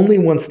 It's only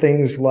once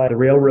things like the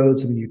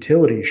railroads and the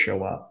utilities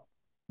show up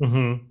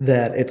Mhm.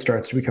 that it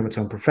starts to become its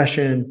own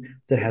profession,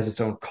 that has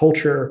its own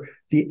culture.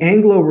 The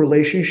Anglo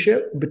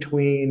relationship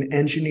between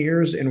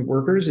engineers and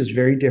workers is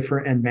very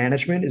different, and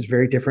management is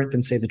very different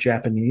than, say, the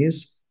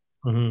Japanese,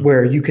 Mhm.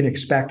 where you can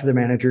expect the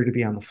manager to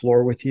be on the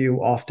floor with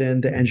you,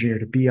 often the engineer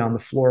to be on the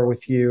floor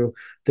with you.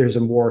 There's a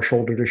more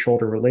shoulder to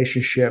shoulder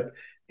relationship.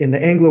 In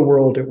the Anglo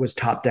world, it was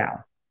top down.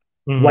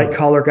 White Mhm.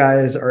 collar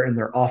guys are in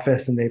their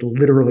office and they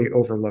literally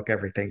overlook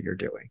everything you're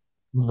doing.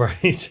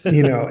 Right.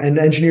 And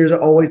engineers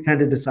always tend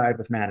to decide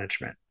with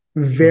management.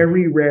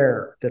 Very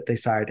rare that they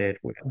sided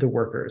with the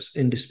workers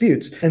in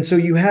disputes. And so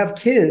you have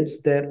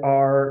kids that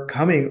are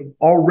coming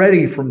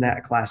already from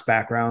that class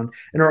background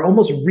and are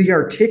almost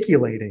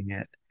re-articulating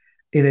it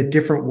in a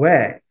different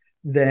way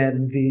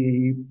than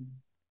the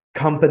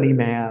company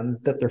man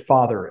that their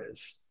father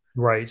is.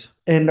 Right.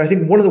 And I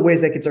think one of the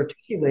ways that gets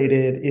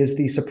articulated is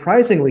the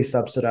surprisingly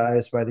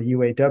subsidized by the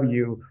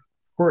UAW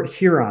Port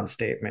Huron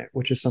statement,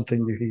 which is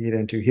something you can get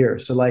into here.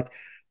 So, like,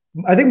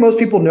 I think most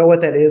people know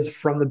what that is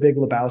from The Big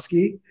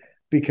Lebowski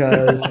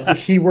because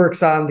he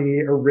works on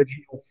the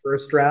original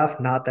first draft,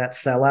 not that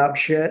sellout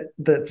shit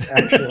that's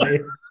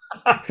actually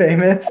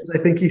famous, I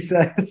think he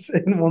says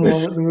in one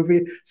moment in the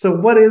movie. So,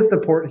 what is the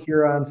Port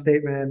Huron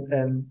statement,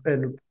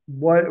 and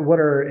what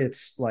are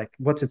its like?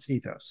 What's its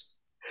ethos?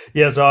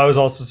 Yeah, so I was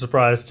also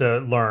surprised to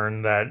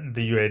learn that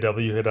the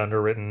UAW had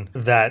underwritten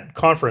that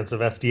conference of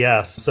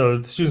SDS.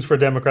 So Students for a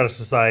Democratic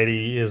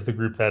Society is the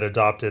group that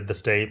adopted the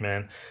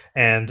statement,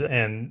 and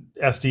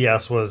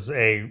SDS was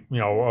a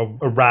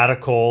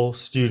radical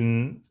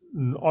student,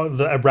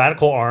 a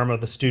radical arm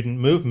of the student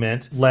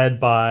movement led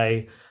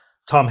by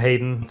Tom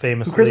Hayden,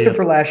 famously.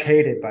 Christopher Lash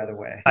hated, by the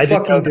way. I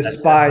didn't know Fucking that,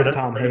 despise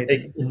Tom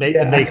Hayden. it makes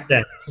Yeah.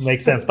 sense. It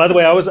makes sense. By the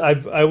way,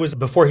 I was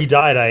before he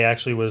died. I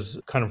actually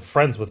was kind of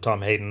friends with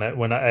Tom Hayden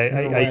when No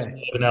I used to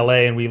way. live in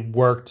LA, and we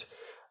worked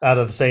out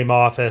of the same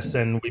office,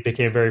 and we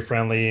became very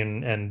friendly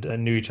and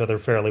knew each other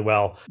fairly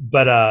well.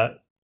 But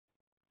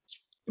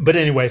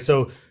anyway,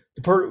 so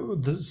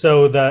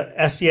the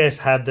SDS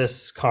had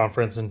this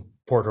conference in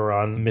Port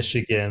Huron,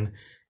 Michigan,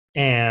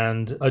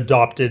 and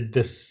adopted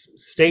this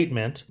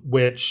statement,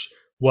 which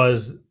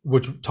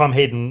Tom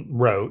Hayden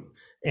wrote,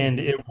 and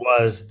Mhm. it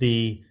was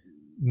the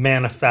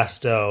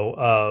manifesto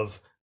of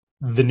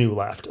the New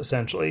Left.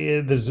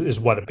 Essentially, this is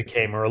what it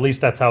became, or at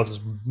least that's how it's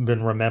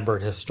been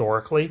remembered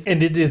historically.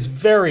 And it is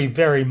very,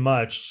 very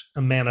much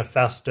a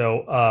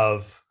manifesto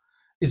of.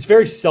 It's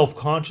very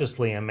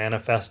self-consciously a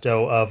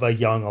manifesto of a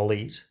young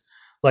elite,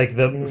 like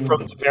the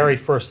from the Mm. very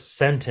first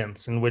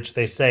sentence in which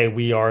they say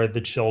we are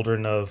the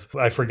children of,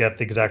 I forget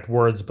the exact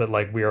words, but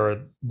like we are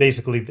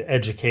basically the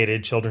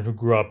educated children who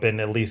grew up in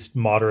at least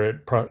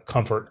moderate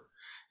comfort.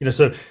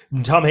 So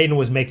Tom Hayden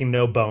was making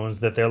no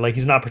bones that they're like,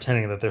 he's not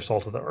pretending that they're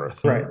salt of the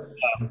earth. Right.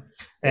 Yeah.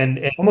 And,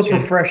 and Almost and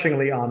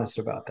refreshingly honest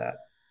about that.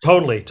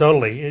 totally,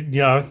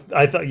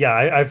 I thought, yeah,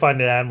 I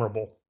find it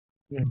admirable.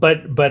 Mm.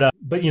 But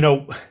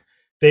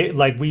they,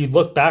 like, we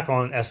look back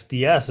on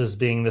SDS as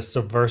being this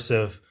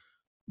subversive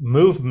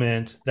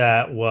movement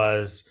that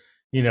was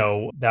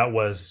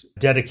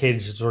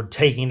dedicated to sort of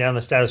taking down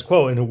the status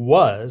quo, and it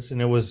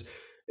was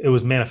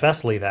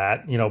manifestly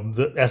that.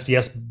 The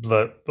SDS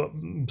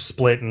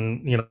split,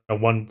 and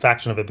one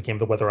faction of it became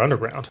the Weather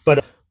Underground.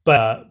 But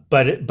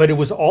it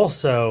was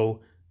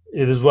also,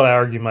 it is what I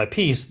argue in my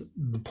piece.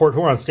 The Port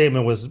Huron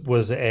statement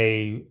was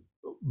a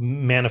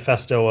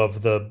manifesto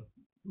of the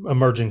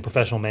emerging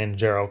professional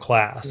managerial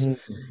class.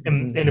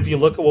 And if you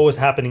look at what was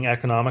happening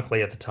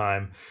economically at the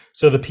time,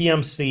 so the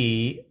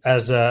PMC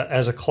as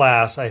a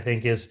class, I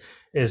think is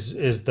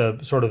the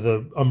sort of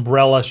the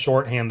umbrella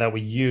shorthand that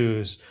we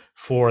use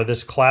for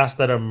this class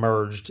that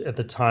emerged at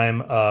the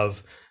time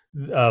of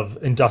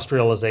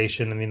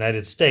industrialization in the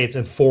United States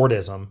and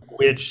Fordism,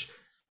 which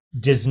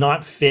does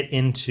not fit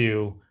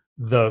into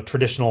the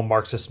traditional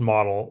Marxist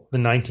model, the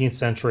 19th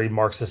century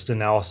Marxist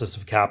analysis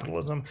of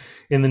capitalism.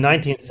 In the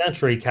 19th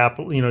century,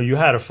 you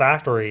had a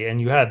factory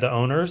and you had the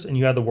owners and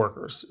you had the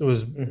workers. It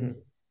was Mhm.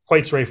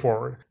 quite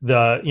straightforward.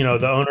 The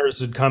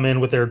owners would come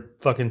in with their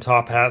fucking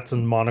top hats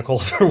and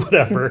monocles or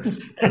whatever,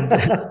 and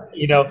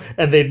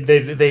and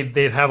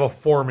they'd have a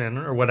foreman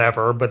or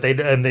whatever, but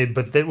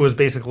it was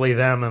basically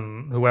them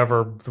and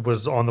whoever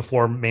was on the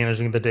floor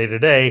managing the day to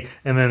day,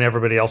 and then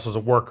everybody else was a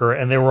worker,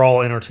 and they were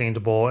all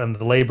interchangeable, and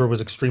the labor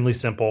was extremely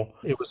simple.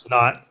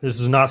 This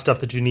is not stuff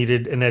that you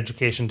needed an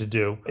education to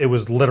do. It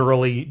was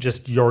literally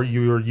just you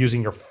were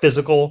using your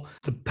physical,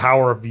 the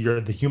power of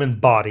the human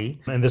body,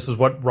 and this is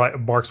what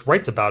Marx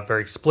writes about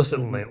very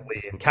explicitly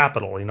in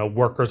Capital.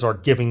 Workers are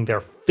giving their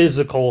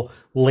physical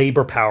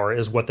labor power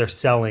is what they're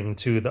selling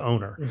to the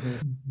owner.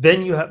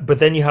 Then you have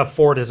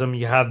Fordism.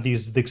 You have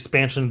the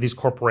expansion of these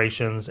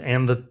corporations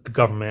and the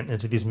government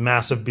into these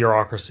massive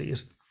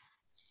bureaucracies,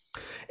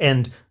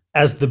 and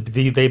as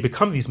they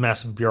become these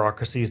massive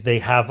bureaucracies, they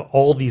have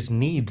all these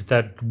needs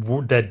that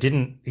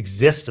didn't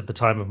exist at the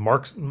time of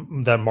Marx,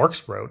 that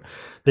Marx wrote.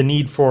 The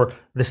need for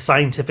the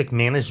scientific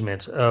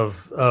management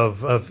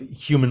of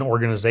human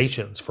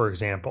organizations, for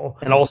example,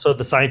 and also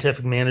the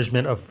scientific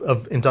management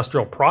of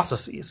industrial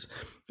processes,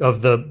 of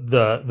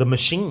the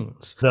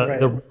machines,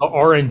 the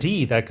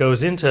R&D that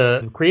goes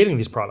into creating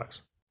these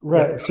products.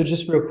 Right. So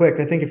just real quick,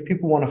 I think if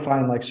people want to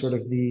find like sort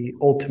of the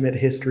ultimate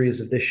histories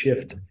of this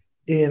shift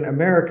in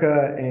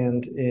America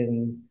and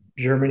in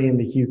Germany and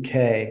the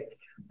UK,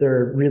 there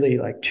are really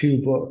like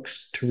two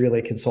books to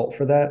really consult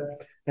for that.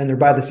 And they're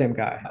by the same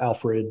guy,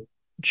 Alfred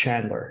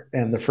Chandler.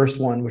 And the first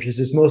one, which is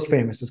his most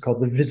famous, is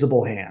called The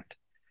Visible Hand.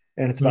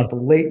 And it's about the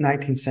late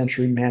 19th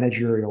century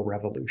managerial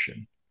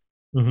revolution,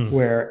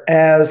 where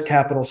as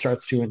capital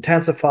starts to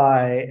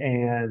intensify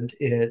and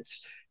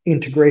its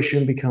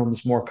integration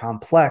becomes more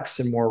complex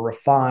and more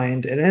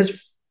refined, and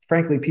as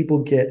frankly,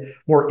 people get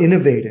more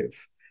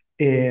innovative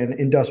in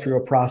industrial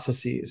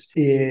processes,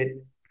 it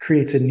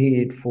creates a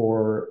need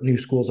for new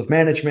schools of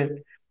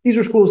management. These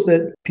are schools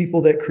that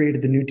people that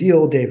created the New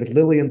Deal, David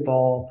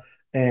Lilienthal,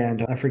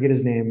 and I forget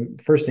his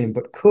first name,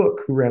 but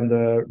Cook, who ran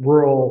the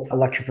Rural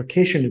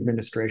Electrification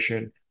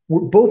Administration,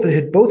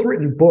 had both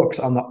written books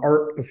on the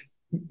art of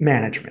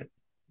management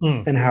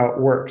and how it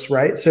works,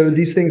 right? So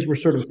these things were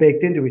sort of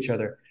baked into each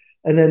other.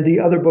 And then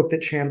the other book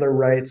that Chandler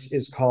writes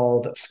is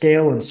called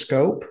Scale and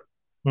Scope.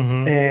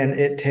 And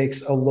it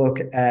takes a look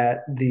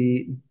at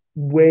the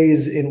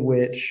ways in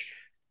which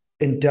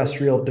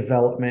industrial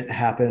development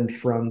happened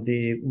from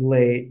the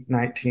late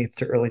 19th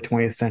to early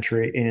 20th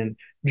century in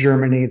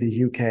Germany,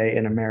 the UK,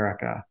 and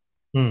America,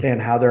 and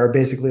how there are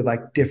basically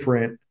like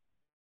different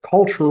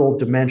cultural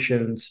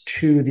dimensions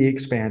to the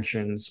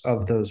expansions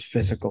of those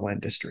physical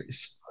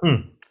industries.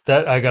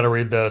 That I got to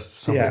read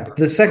this. Yeah.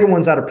 The second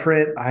one's out of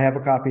print. I have a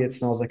copy. It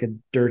smells like a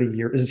dirty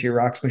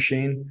Xerox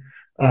machine.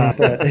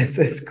 But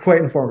it's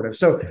quite informative.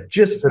 So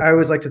I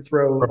always like to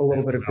throw a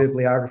little bit of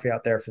bibliography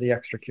out there for the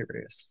extra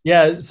curious.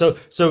 Yeah. So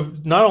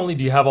not only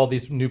do you have all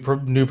these new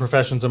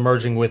professions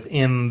emerging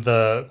within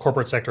the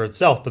corporate sector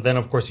itself, but then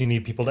of course you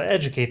need people to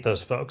educate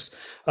those folks.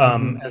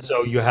 And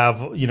so you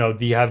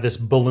have this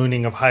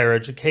ballooning of higher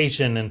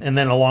education, and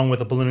then along with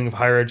the ballooning of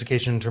higher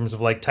education in terms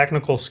of like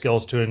technical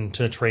skills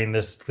to train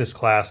this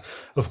class.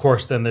 Of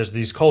course, then there's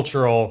these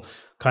cultural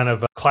kind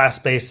of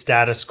class-based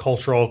status,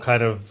 cultural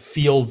kind of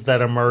fields that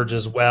emerge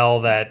as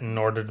well, that in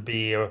order to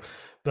be a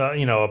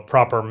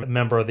proper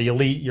member of the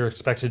elite, you're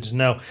expected to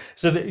know.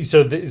 So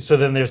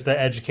then there's the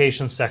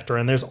education sector,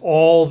 and there's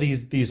all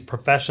these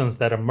professions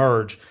that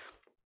emerge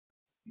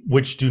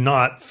which do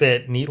not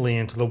fit neatly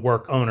into the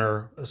work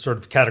owner sort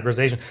of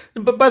categorization.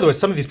 But by the way,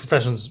 some of these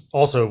professions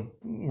also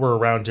were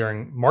around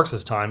during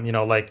Marx's time,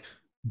 like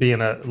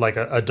being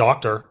a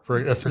doctor,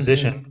 for a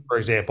physician, for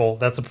example.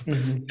 That's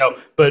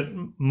but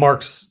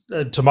Marx,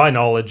 to my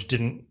knowledge,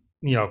 didn't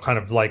kind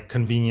of like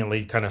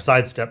conveniently kind of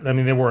sidestep. I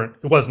mean, it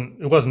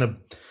wasn't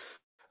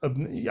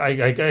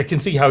I can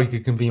see how he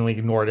could conveniently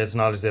ignore it. It's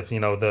not as if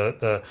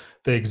the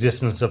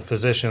existence of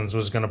physicians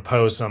was going to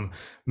pose some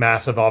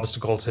massive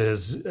obstacle to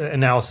his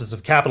analysis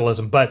of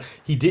capitalism. But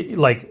he did,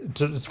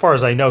 as far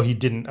as I know, he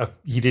didn't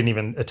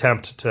even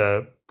attempt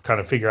to kind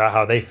of figure out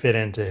how they fit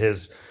into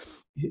his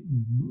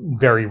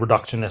very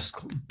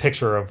reductionist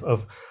picture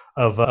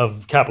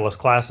of capitalist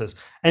classes.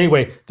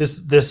 Anyway,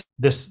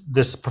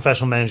 this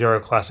professional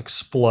managerial class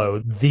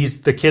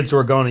explodes. The kids who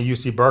are going to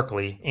UC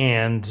Berkeley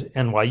and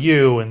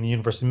NYU and the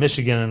University of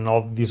Michigan and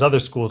all these other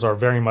schools are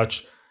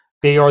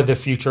they are the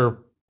future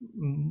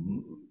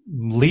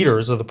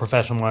leaders of the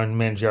professional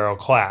managerial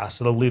class.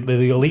 So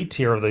the elite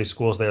tier of these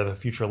schools, they are the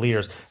future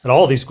leaders. And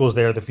all of these schools,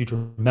 they are the future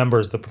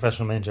members of the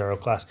professional managerial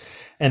class.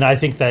 And I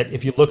think that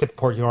if you look at the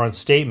Port Huron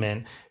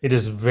statement, it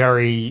is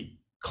very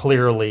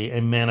clearly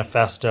a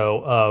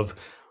manifesto of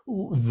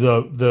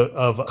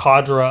a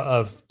cadre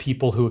of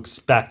people who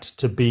expect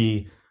to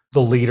be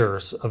the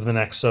leaders of the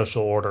next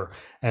social order.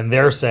 And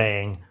they're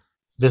saying,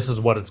 this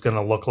is what it's going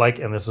to look like,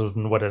 and this is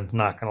what it's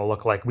not going to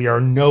look like. We are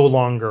no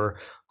longer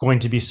going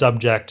to be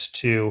subject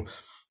to.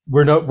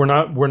 We're no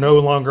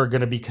longer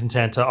going to be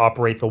content to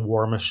operate the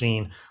war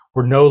machine.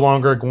 We're no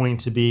longer going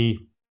to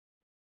be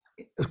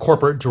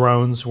corporate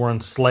drones who are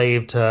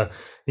enslaved to,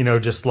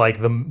 just like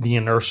the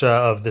inertia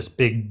of this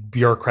big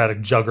bureaucratic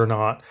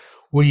juggernaut.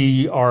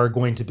 We are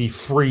going to be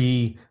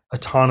free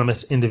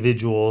autonomous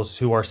individuals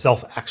who are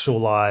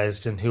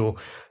self-actualized and who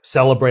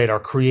celebrate our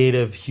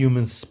creative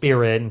human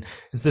spirit. And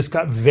it's this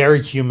got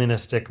very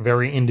humanistic,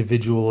 very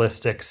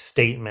individualistic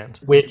statement,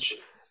 which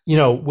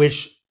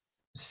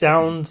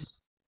sounds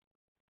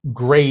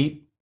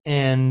great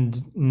and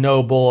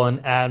noble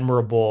and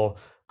admirable.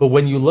 But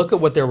when you look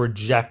at what they're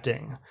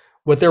rejecting,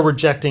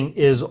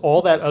 is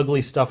all that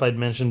ugly stuff I'd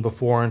mentioned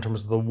before in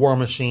terms of the war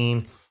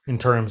machine, in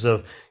terms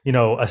of,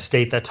 a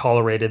state that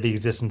tolerated the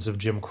existence of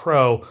Jim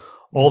Crow,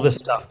 all this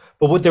stuff.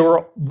 But what they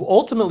were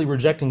ultimately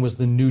rejecting was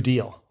the New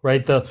Deal,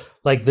 right? The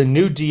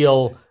New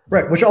Deal.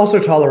 Right, which also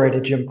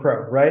tolerated Jim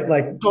Crow, right?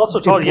 Like also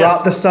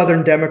brought the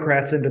Southern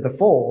Democrats into the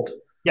fold.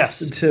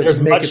 Yes. To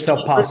make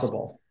itself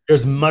possible.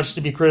 There's much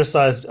to be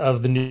criticized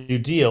of the New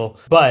Deal,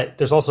 but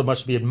there's also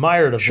much to be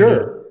admired of the New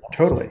Deal.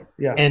 Totally.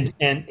 Yeah.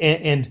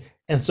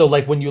 And so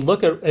like when you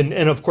look at, and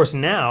of course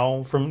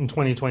now from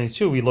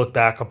 2022, we look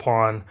back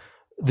upon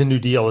the New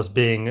Deal as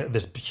being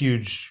this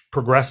huge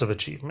progressive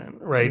achievement,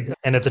 right? Mm-hmm.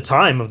 And at the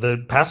time of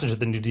the passage of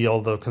the New Deal,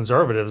 the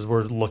conservatives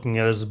were looking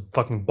at it as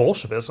fucking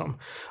Bolshevism.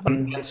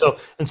 Mm-hmm.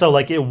 And so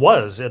like it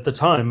was at the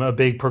time a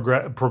big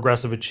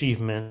progressive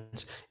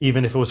achievement,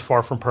 even if it was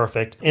far from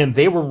perfect. And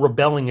they were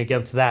rebelling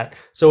against that.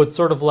 So it's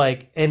sort of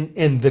like,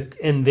 and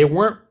they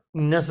weren't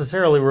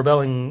necessarily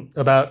rebelling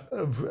about,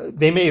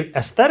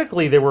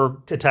 aesthetically they were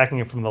attacking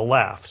it from the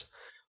left.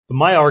 But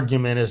my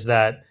argument is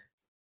that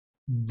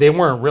they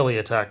weren't really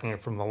attacking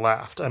it from the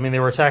left. I mean, they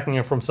were attacking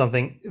it from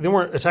something, they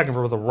weren't attacking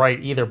from the right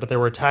either, but they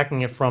were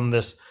attacking it from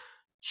this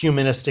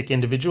humanistic,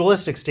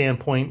 individualistic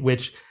standpoint,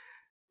 which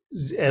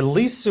at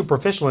least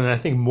superficially, and I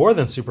think more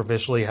than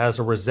superficially, has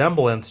a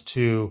resemblance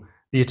to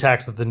the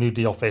attacks that the New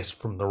Deal faced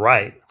from the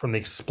right, from the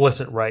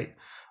explicit right,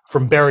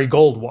 from Barry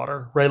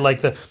Goldwater, right?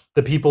 Like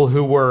the people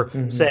who were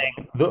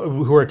saying,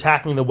 who were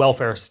attacking the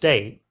welfare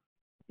state.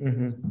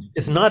 Mm-hmm.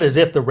 It's not as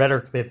if the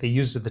rhetoric that they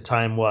used at the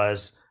time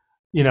was,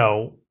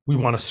 we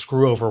want to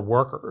screw over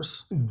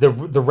workers. The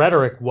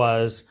rhetoric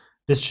was,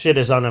 this shit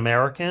is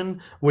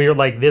un-American. We are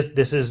like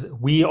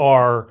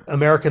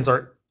Americans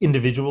are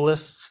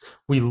individualists.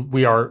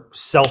 We are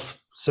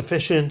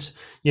self-sufficient.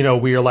 We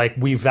are like,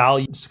 we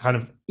value kind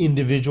of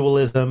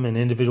individualism and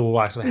individual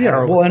acts of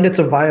heroism. Well, and it's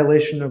a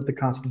violation of the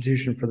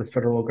Constitution for the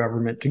federal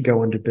government to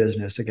go into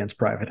business against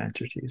private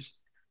entities.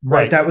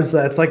 Right.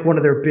 That's like one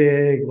of their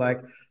big,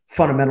 like,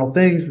 fundamental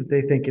things, that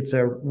they think it's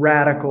a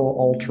radical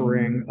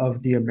altering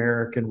of the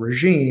American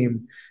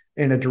regime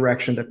in a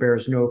direction that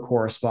bears no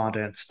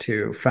correspondence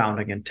to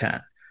founding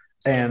intent.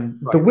 And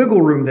the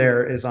wiggle room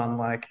there is on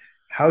like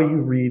how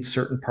you read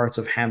certain parts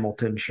of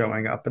Hamilton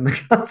showing up in the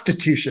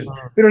Constitution.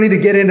 We don't need to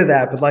get into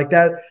that, but like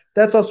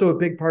that's also a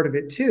big part of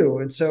it too.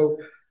 And so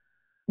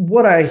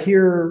what I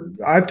hear,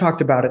 I've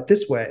talked about it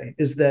this way,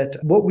 is that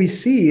what we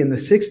see in the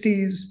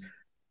 60s,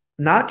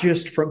 not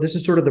just from, this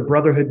is sort of the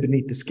brotherhood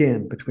beneath the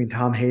skin between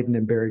Tom Hayden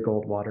and Barry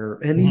Goldwater,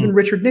 and even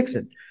Richard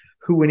Nixon,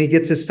 who, when he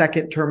gets his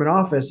second term in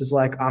office, is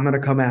like, I'm going to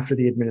come after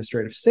the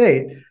administrative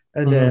state.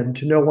 And then,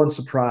 to no one's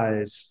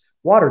surprise,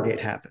 Watergate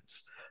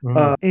happens.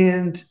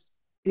 And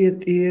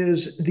it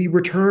is the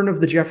return of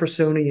the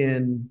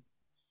Jeffersonian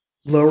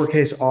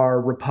lowercase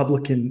r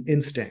Republican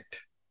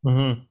instinct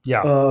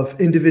of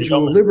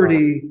individual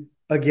liberty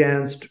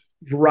against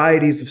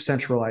varieties of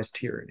centralized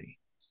tyranny.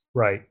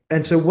 Right.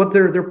 And so what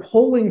they're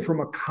pulling from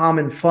a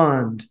common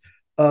fund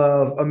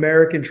of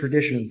American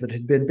traditions that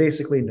had been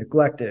basically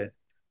neglected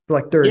for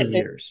like 30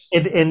 years.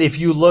 And if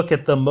you look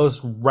at the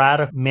most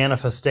radical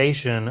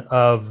manifestation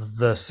of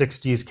the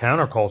 60s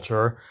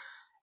counterculture,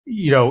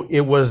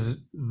 it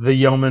was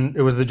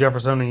the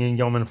Jeffersonian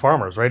yeoman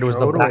farmers, right? It was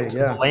the back to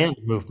the land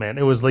movement.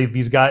 It was like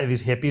these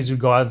hippies who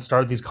go out and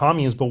start these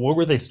communes. But what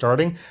were they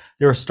starting?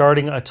 They were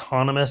starting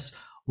autonomous,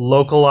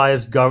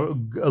 localized,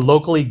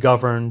 locally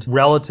governed,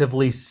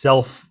 relatively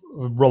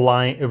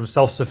self-reliant,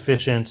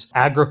 self-sufficient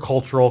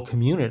agricultural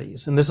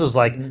communities. And this is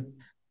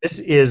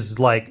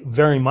like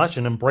very much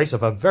an embrace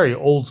of a very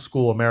old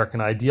school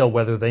American ideal,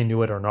 whether they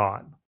knew it or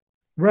not.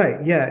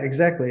 Right. Yeah,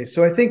 exactly.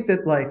 So I think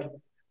that like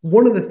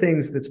one of the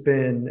things that's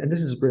been, and this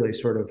is really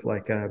sort of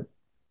like a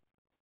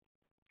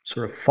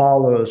sort of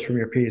follows from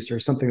your piece, or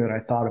something that I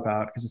thought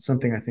about, because it's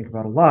something I think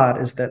about a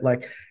lot, is that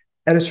like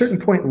at a certain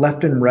point,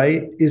 left and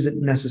right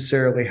isn't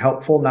necessarily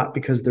helpful, not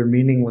because they're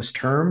meaningless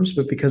terms,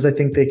 but because I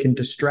think they can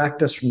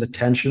distract us from the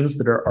tensions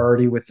that are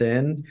already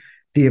within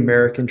the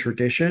American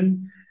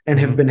tradition and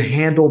have been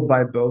handled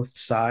by both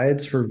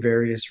sides for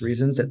various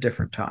reasons at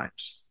different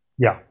times.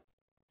 Yeah.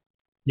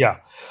 Yeah.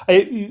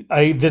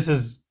 This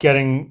is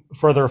getting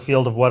further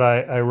afield of what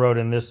I wrote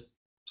in this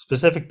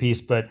specific piece,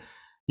 but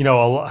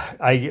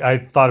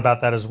I thought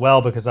about that as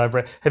well, because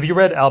have you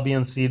read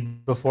Albion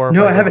Seed before?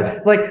 No, I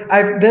haven't. Like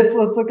that's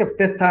like the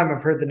fifth time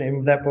I've heard the name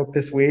of that book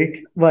this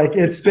week. Like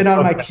it's been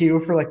on my queue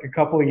for like a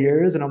couple of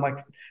years, and I'm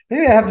like,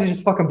 maybe I have to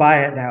just fucking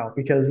buy it now,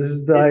 because this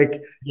is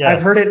like,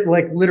 I've heard it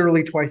like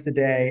literally twice a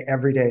day,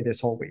 every day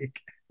this whole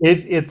week.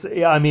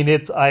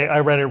 I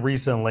read it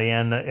recently,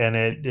 and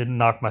it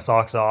knocked my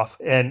socks off,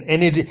 and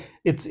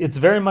it's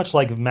very much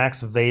like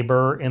Max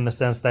Weber, in the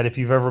sense that if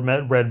you've ever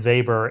read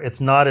Weber,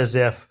 it's not as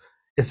if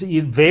It's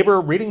Weber.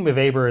 Reading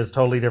Weber is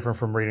totally different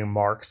from reading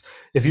Marx.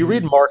 If you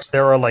read Mm-hmm. Marx,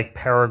 there are like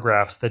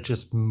paragraphs that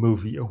just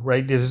move you,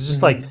 right? It's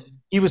just like Mm-hmm.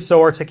 he was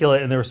so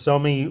articulate, and there were so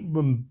many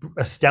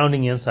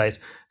astounding insights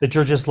that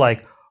you're just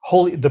like,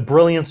 holy, the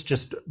brilliance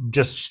just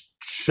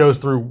shows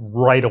through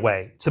right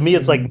away. To me,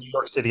 it's like New Mm-hmm.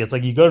 York City. It's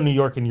like you go to New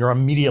York and you're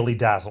immediately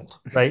dazzled,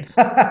 right?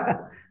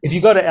 If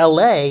you go to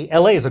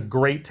LA is a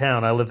great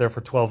town. I lived there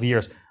for 12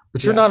 years,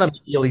 but you're Yeah. not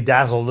immediately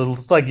dazzled.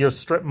 It's like your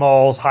strip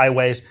malls,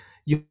 highways.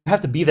 You have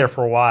to be there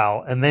for a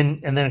while, and then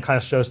it kind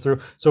of shows through.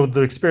 So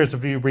the experience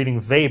of you reading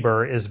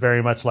Weber is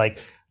very much like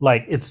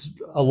it's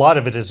a lot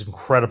of it is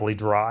incredibly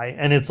dry,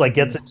 and it's like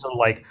gets Mm-hmm.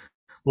 into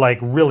like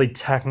really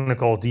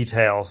technical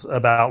details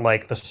about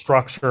like the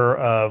structure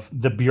of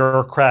the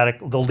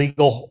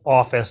legal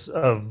office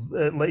of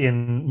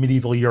in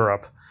medieval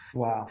Europe.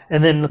 Wow.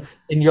 And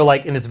you're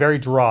like, and it's very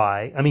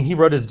dry. I mean, he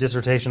wrote his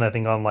dissertation, I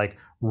think, on like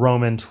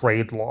Roman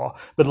trade law.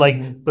 But like,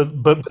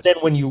 Mm-hmm. but then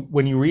when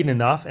you read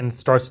enough and it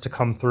starts to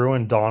come through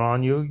and dawn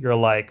on you, you're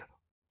like,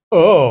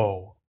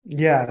 oh,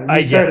 Yeah,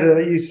 I get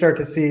it. you start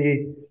to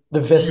see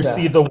the You see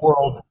vista. the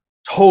world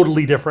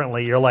totally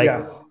differently. You're like,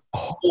 Yeah.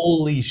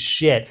 holy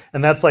shit.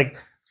 And that's like,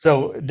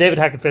 so David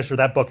Hackett Fisher,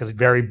 that book is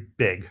very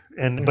big,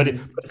 and Mm-hmm. but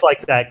it's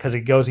like that because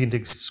it goes into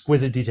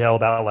exquisite detail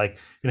about like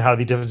how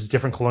the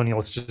different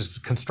colonialists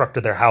just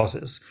constructed their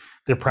houses,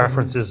 their Mm-hmm.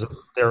 preferences of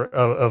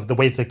of the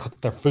ways they cook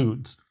their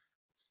foods.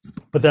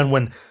 But then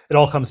when it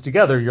all comes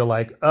together, you're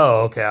like,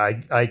 oh, okay,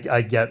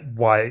 I get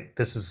why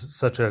this is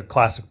such a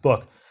classic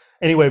book.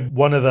 Anyway,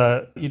 one of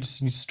the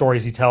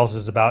stories he tells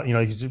is about,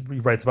 he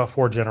writes about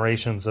four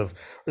generations of,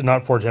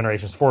 not four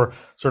generations, four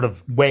sort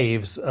of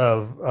waves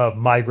of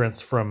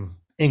migrants from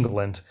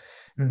England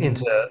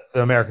into Mm-hmm.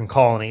 the American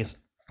colonies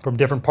from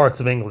different parts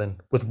of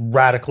England with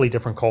radically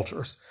different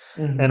cultures.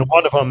 And Mm-hmm.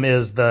 one of them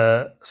is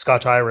the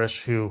Scotch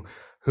Irish who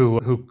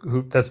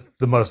that's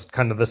the most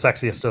kind of the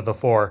sexiest of the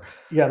four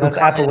Yeah, who that's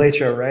come in.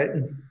 Appalachia, right?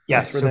 That's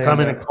Yes, where who they come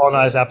end in and up.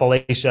 colonize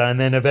Appalachia, and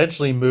then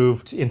eventually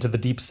moved into the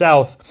deep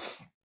South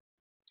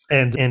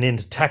and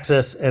into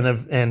Texas and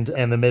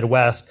the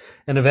Midwest,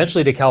 and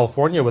eventually to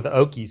California with the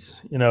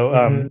Okies,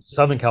 Mm-hmm.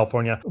 Southern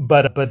California.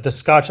 But the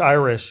Scotch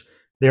Irish,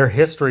 their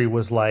history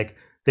was like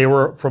they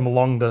were from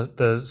along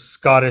the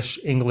Scottish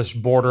English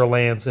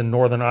borderlands in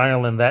Northern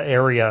Ireland, that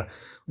area,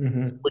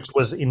 Mm-hmm.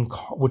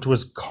 which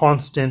was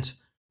constant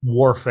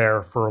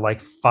warfare for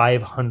like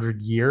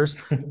 500 years,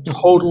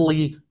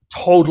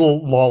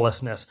 total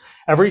lawlessness.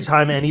 Every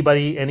time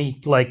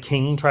any like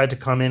king tried to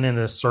come in and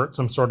assert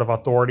some sort of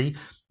authority,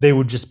 they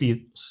would just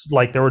be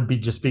like there would be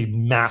just be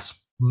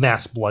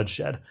mass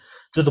bloodshed,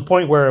 to the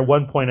point where at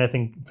one point I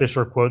think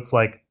Fisher quotes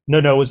like, no,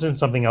 it was in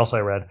something else I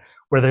read,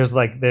 where there's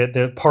like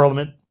the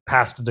parliament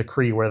passed a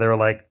decree where they're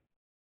like,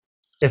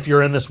 if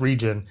you're in this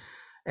region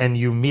and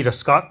you meet a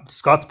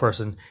Scots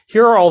person,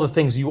 here are all the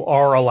things you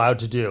are allowed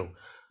to do: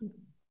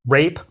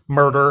 rape,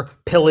 murder,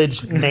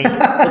 pillage, maim,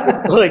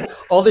 like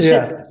all this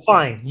shit. Yeah.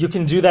 Fine, you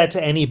can do that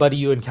to anybody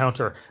you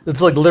encounter.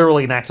 It's like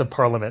literally an act of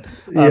parliament.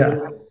 Yeah.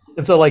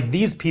 And so like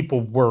these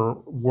people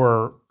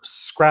were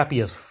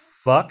scrappy as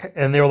fuck,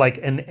 and they were like,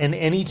 and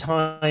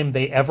anytime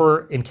they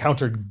ever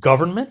encountered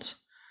government,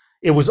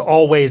 it was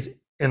always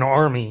an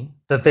army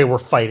that they were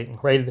fighting,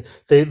 right?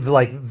 They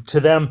like, to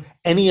them,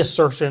 any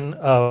assertion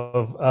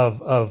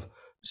of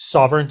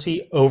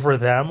sovereignty over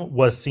them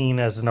was seen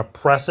as an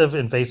oppressive,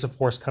 invasive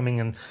force coming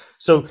in.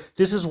 So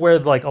this is where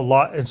like a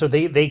lot, and so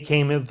they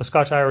came in the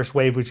Scotch Irish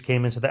wave, which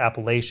came into the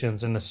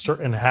Appalachians and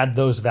had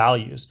those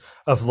values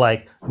of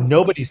like,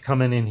 nobody's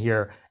coming in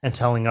here and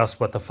telling us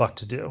what the fuck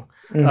to do,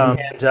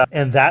 Mm-hmm.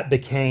 and that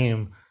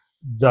became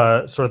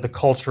the sort of the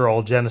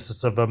cultural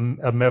genesis of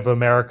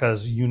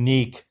America's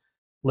unique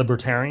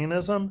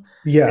libertarianism.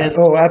 Yeah. And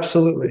Oh,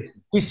 absolutely.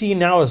 we see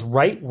now as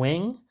right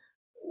wing,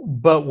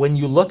 but when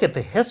you look at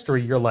the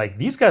history, you're like,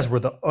 these guys were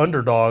the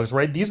underdogs,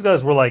 right? These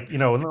guys were like,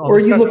 on Or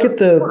the you Scotch. look at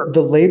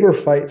the labor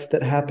fights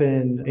that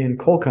happen in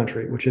coal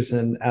country, which is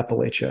in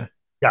Appalachia,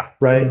 Yeah.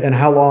 right? Mm-hmm. And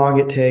how long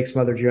it takes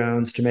Mother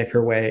Jones to make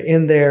her way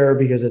in there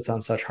because it's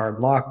on such hard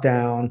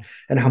lockdown,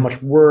 and how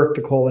much work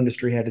the coal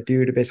industry had to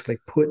do to basically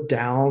put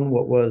down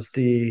what was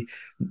the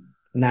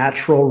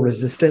natural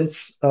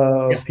resistance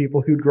of Yeah.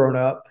 people who'd grown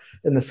up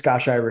in the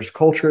Scotch Irish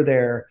culture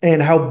there,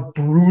 and how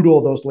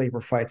brutal those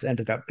labor fights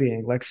ended up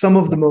being. Like some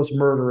of the most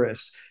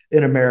murderous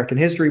in American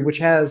history, which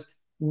has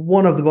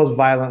one of the most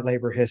violent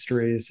labor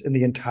histories in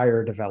the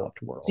entire developed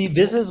See, world.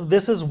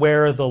 this is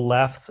where the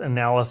left's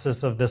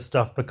analysis of this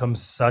stuff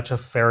becomes such a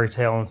fairy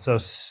tale and so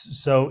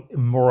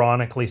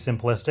moronically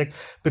simplistic.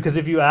 Because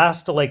if you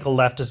asked like a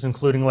leftist,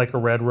 including like a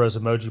red rose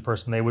emoji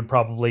person, they would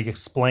probably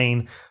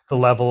explain the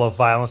level of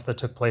violence that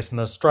took place in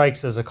those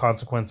strikes as a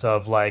consequence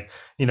of like,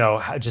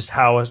 just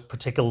how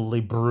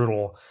particularly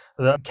brutal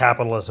the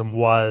capitalism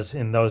was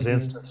in those Mm-hmm.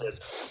 instances.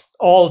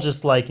 All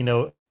just like,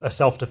 a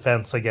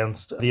self-defense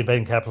against the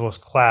invading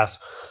capitalist class,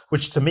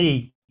 which to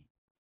me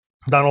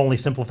not only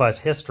simplifies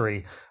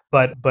history,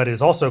 but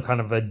is also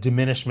kind of a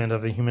diminishment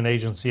of the human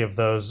agency of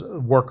those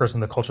workers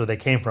and the culture they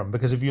came from.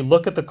 Because if you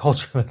look at the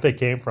culture that they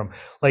came from,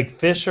 like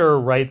Fisher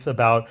writes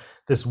about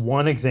this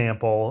one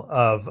example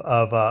of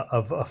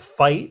a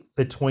fight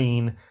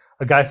between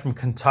a guy from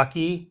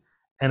Kentucky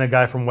and a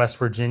guy from West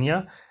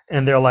Virginia,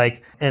 and they're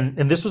like, and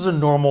this was a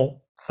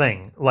normal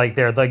thing. Like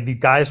they're like the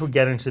guys would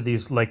get into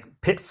these like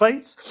pit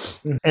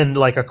fights, and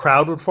like a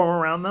crowd would form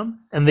around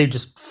them, and they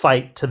just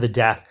fight to the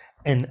death.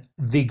 And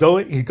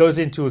it goes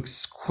into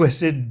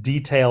exquisite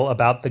detail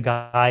about the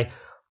guy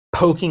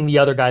poking the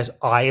other guy's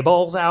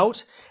eyeballs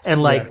out,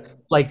 and Yeah.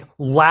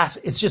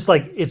 it's just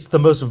like it's the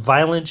most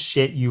violent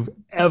shit you've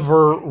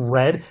ever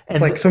read. It's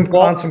And like some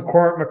on some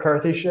Cormac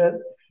McCarthy shit.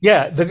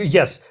 yeah, the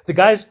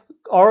guy's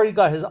already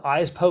got his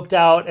eyes poked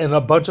out and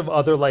a bunch of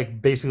other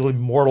like basically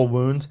mortal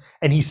wounds,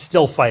 and he's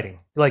still fighting.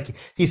 Like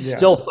he's Yeah.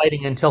 still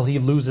fighting until he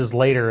loses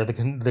later.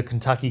 The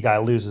Kentucky guy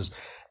loses,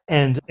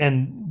 and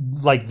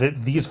like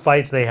these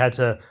fights, they had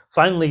to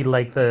finally,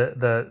 like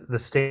the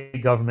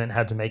state government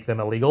had to make them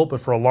illegal, but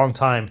for a long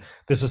time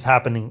this is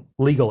happening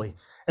legally.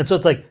 And so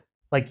it's like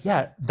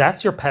yeah,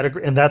 that's your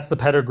pedigree, and that's the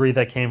pedigree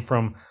that came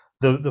from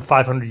the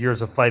 500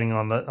 years of fighting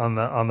on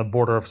the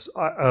border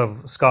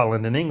of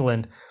Scotland and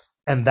England,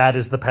 and that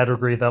is the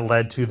pedigree that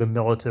led to the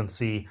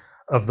militancy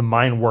of the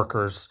mine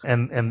workers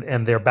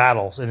and their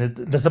battles. And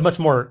there's a much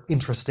more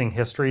interesting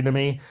history to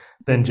me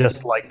than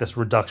just like this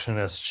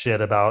reductionist shit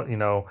about,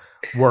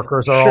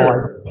 workers are all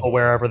Sure. identical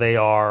wherever they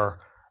are,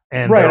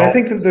 and Right. they're I all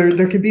think that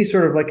there could be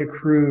sort of like a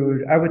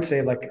crude, I would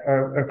say like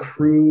a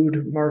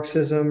crude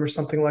Marxism or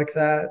something like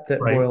that, that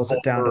right. boils it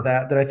down to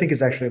that I think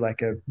is actually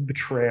like a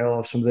betrayal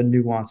of some of the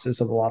nuances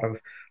of a lot of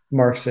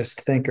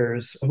Marxist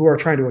thinkers who are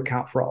trying to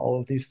account for all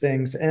of these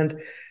things. And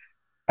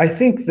I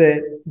think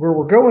that where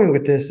we're going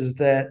with this is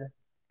that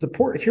the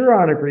Port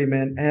Huron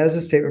Agreement has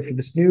a statement for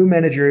this new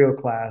managerial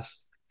class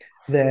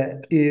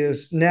that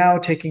is now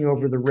taking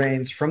over the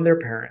reins from their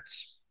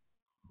parents,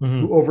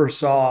 who Mhm.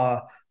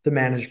 oversaw the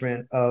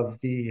management of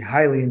the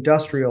highly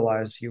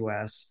industrialized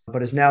US,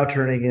 but is now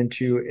turning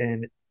into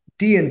an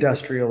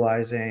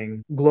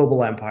deindustrializing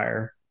global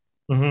empire,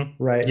 Mhm.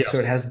 right? Yeah. So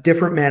it has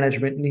different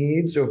management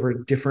needs over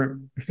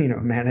different,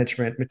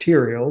 management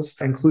materials,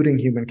 including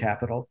human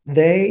capital.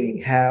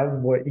 They have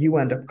what you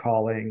end up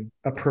calling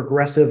a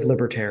progressive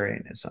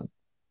libertarianism.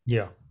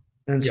 Yeah.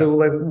 And Yeah. so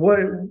like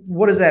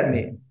what does that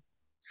mean?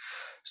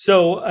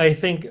 So I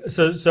think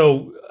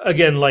so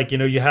again, like,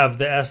 you have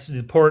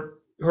the Port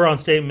Huron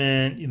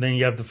Statement, and then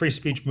you have the free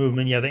speech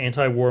movement, you have the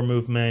anti-war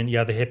movement, you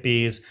have the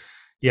hippies,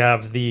 you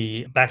have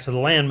the Back to the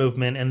Land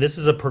movement, and this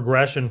is a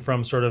progression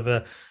from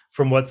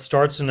from what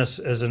starts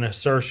as an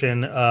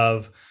assertion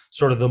of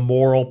sort of the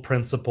moral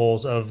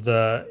principles of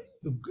the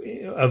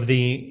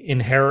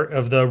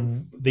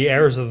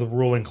heirs of the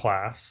ruling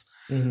class,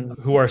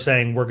 Mm-hmm. who are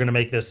saying we're going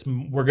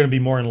to be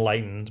more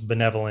enlightened,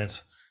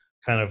 benevolent,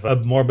 kind of a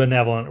more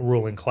benevolent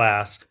ruling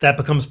class that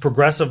becomes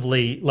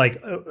progressively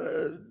like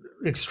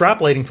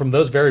extrapolating from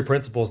those very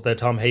principles that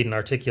Tom Hayden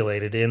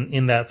articulated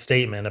in that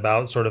statement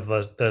about sort of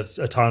the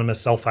autonomous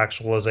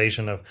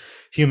self-actualization of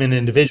human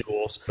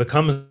individuals,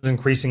 becomes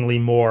increasingly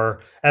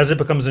more as it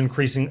becomes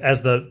increasing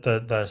as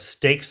the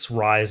stakes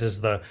rise,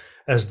 as the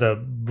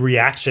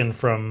reaction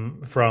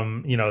from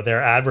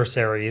their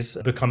adversaries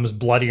becomes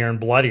bloodier and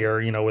bloodier,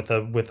 with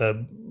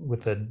the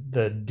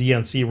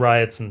DNC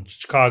riots in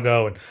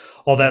Chicago and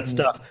all that Mm-hmm.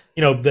 stuff.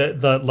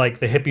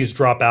 The hippies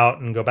drop out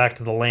and go back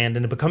to the land,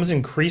 and it becomes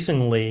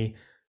increasingly,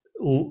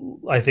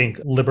 I think,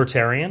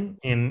 libertarian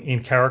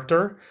in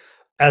character,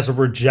 as a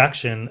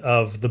rejection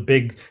of the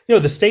big,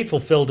 the state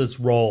fulfilled its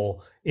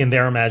role in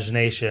their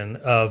imagination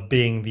of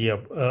being the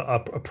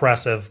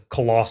oppressive,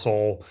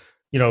 colossal,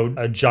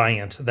 a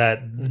giant,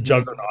 that Mm-hmm.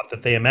 juggernaut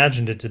that they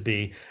imagined it to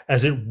be,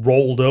 as it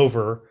rolled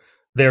over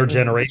their Mm-hmm.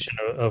 generation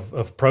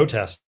of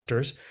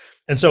protesters.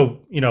 And so,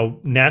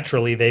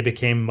 naturally they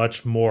became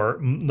much more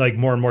like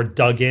more and more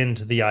dug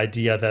into the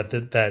idea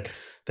that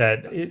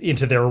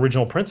into their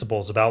original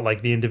principles about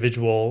like the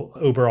individual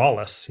over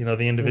alles,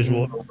 the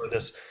individual Mm-hmm. over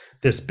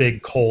this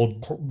big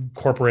cold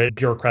corporate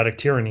bureaucratic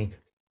tyranny.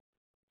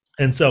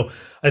 And so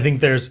I think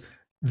there's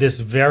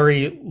this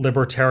very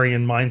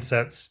libertarian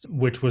mindset,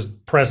 which was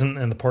present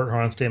in the Port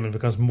Huron Statement,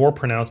 becomes more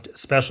pronounced,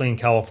 especially in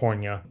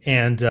California,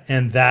 and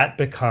that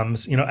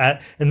becomes,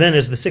 and then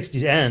as the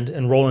 '60s end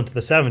and roll into the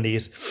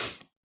 '70s,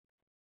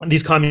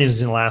 these communes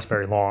didn't last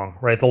very long,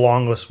 right? The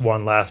longest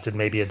one lasted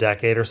maybe a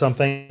decade or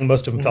something.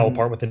 Most of them fell Mm-hmm.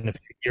 apart within a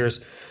few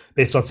years,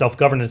 based on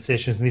self-governance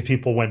decisions, and these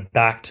people went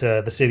back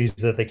to the cities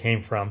that they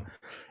came from.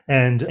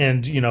 And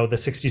the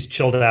 '60s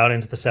chilled out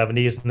into the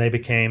 '70s, and they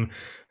became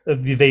a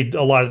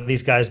lot of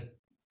these guys,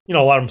 a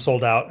lot of them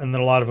sold out, and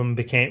then a lot of them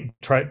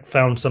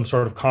found some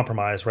sort of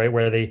compromise, right,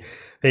 where they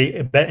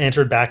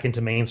entered back into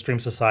mainstream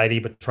society,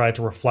 but tried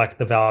to reflect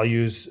the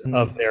values Mm-hmm.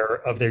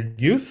 of their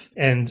youth.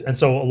 And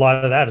so a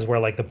lot of that is where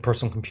like the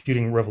personal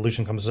computing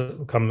revolution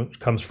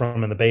comes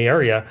from in the Bay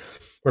Area,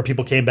 where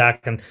people came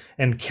back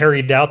and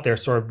carried out their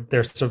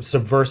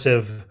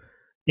subversive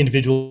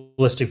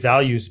individualistic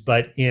values,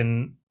 but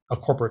in a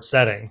corporate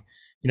setting.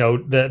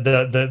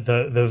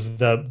 the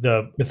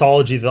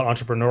mythology of the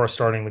entrepreneur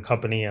starting the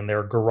company in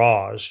their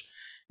garage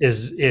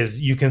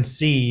is you can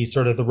see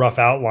sort of the rough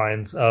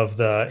outlines of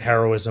the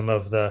heroism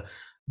of the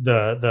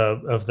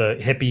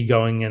hippie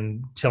going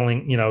and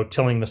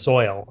tilling the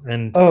soil.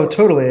 And Oh,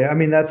 totally. I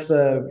mean, that's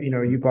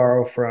you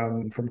borrow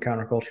from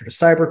counterculture to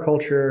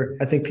cyberculture.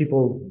 I think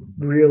people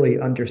really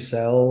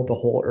undersell the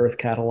whole Earth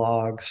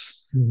catalog's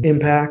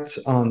impact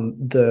on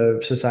the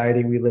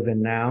society we live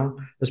in now,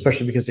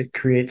 especially because it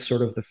creates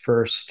sort of the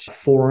first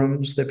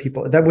forums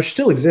that which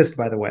still exist,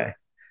 by the way.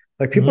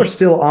 Like people are Mhm.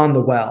 still on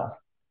the well.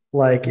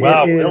 Like it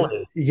Wow, is,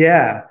 really?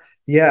 yeah.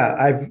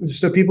 Yeah,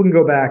 so people can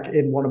go back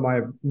in one of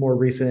my more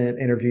recent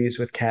interviews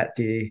with Kat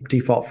D,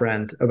 default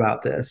friend,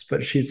 about this,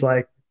 but she's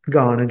like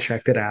gone and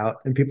checked it out,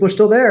 and people are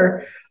still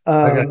there.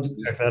 I got Um, to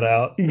check that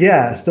out.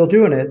 yeah, still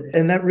doing it,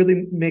 and that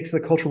really makes the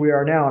culture we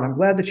are now. And I'm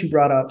glad that you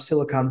brought up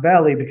Silicon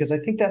Valley because I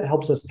think that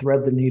helps us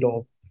thread the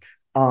needle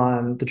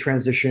on the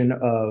transition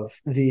of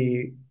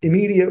the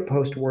immediate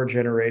post-war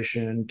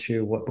generation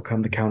to what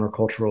become the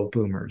countercultural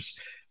boomers,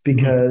 Mhm.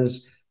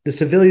 because the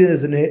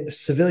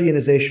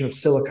civilianization of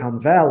Silicon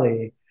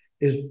Valley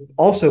is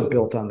also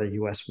built on the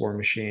U.S. war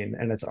machine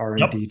and its Yep.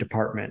 R&D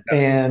department.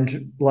 Yes.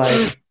 And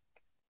like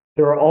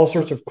there are all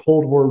sorts of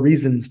Cold War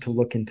reasons to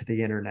look into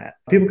the internet.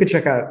 People could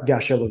check out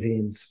Yasha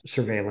Levine's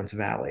Surveillance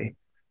Valley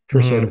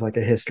for sort of Mhm. like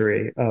a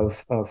history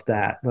of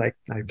that. Like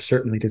I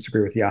certainly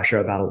disagree with Yasha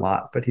about a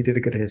lot, but he did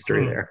a good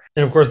history Mhm. there.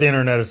 And of course, the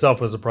internet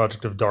itself was a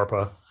project of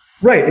DARPA.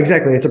 Right,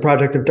 exactly. It's a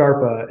project of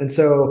DARPA. And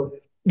so,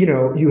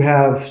 you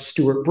have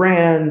Stuart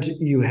Brand,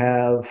 you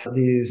have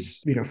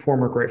these,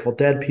 former Grateful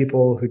Dead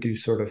people who do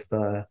sort of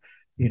the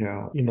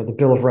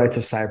Bill of Rights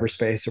of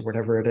cyberspace or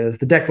whatever it is,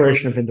 the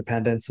Declaration of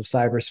Independence of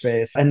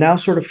cyberspace. And now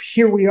sort of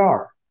here we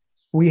are.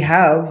 We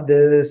have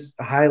this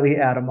highly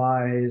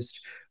atomized,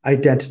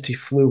 identity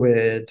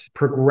fluid,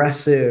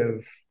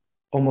 progressive,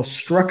 almost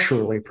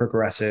structurally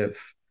progressive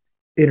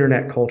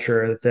internet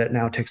culture that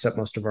now takes up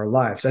most of our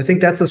lives. I think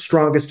that's the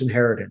strongest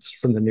inheritance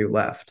from the new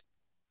left.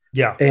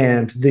 Yeah.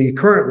 And the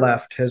current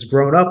left has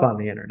grown up on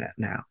the internet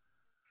now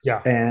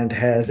Yeah. and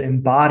has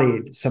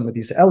embodied some of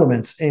these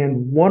elements.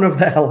 And one of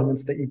the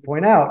elements that you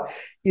point out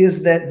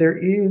is that there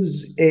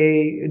is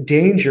a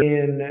danger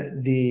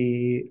in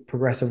the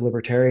progressive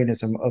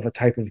libertarianism of a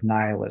type of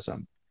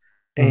nihilism.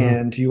 Mhm.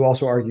 And you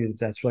also argue that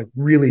that's like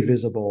really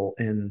visible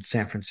in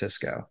San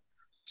Francisco.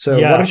 So why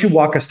Yeah. don't you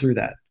walk us through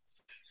that?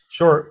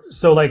 Sure.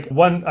 So, like,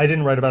 I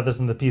didn't write about this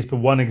in the piece, but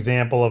one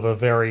example of a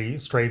very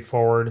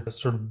straightforward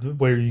sort of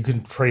where you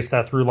can trace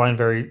that through line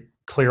very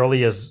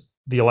clearly is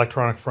the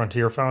Electronic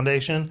Frontier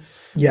Foundation,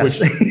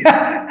 Yes. which,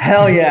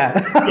 Hell yeah.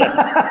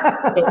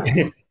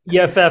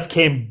 yeah, so EFF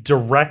came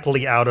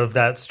directly out of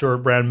that Stuart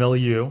Brand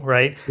milieu,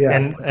 right?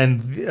 Yeah.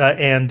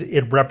 And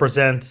it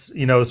represents,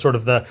 sort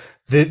of the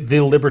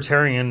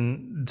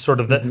libertarian sort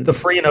of the Hmm.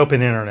 free and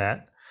open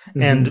internet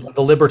and Hmm.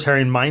 the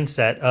libertarian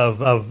mindset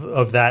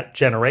of that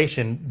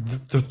generation.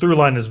 The through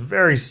line is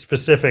very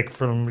specific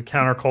from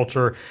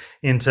counterculture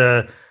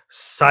into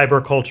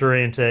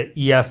cyberculture into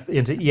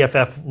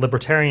EFF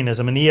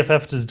libertarianism, and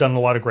EFF has done a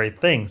lot of great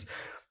things,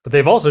 but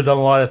they've also done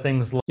a lot of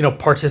things,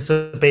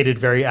 participated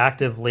very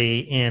actively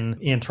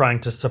in trying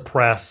to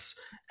suppress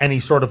any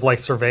sort of like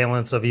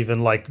surveillance of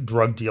even like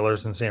drug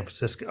dealers in San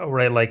Francisco,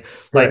 right?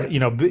 Right.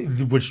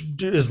 Which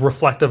is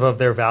reflective of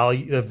their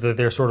value of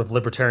their sort of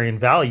libertarian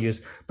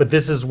values. But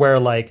this is where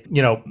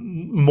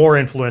more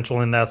influential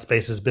in that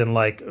space has been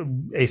like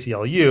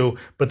ACLU,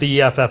 but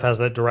the EFF has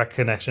that direct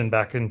connection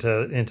back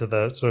into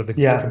the sort of the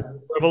Yeah. computer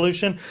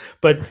revolution.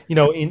 But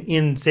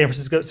in San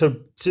Francisco, so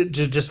to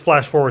just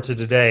flash forward to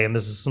today, and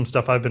this is some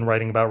stuff I've been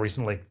writing about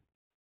recently.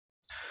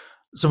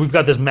 So we've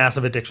got this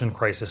massive addiction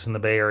crisis in the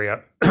Bay Area,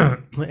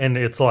 and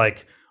it's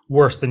like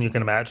worse than you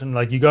can imagine.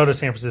 Like you go to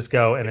San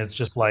Francisco, and it's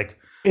just like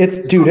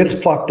It's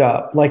fucked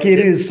up. Like it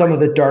it, is some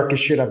of the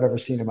darkest shit I've ever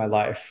seen in my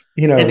life.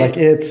 and Like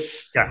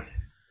it's yeah,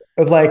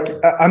 like,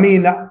 I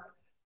mean,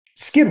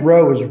 Skid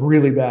Row is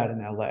really bad in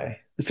LA,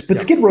 but yeah,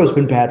 Skid Row's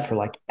been bad for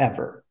like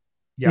ever.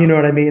 You yeah. know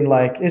what I mean?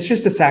 Like it's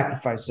just a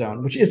sacrifice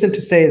zone, which isn't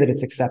to say that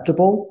it's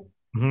acceptable,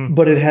 Hmm.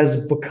 but it has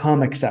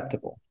become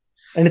acceptable.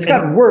 And it's And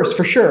gotten worse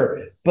for sure.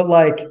 But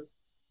like,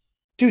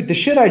 dude, the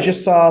shit I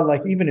just saw,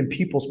 like even in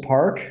People's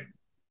Park,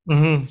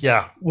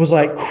 yeah. was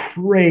like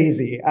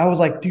crazy. I was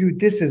like, dude,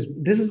 this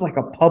is like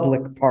a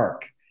public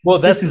park. Well,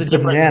 This that's is the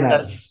difference. Is that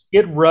bananas.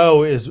 Skid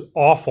Row is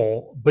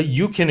awful, but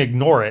you can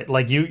ignore it.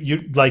 Like you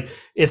like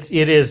it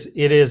is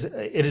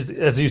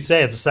as you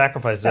say, it's a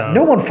sacrifice No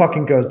zone, one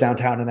fucking goes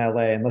downtown in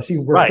LA unless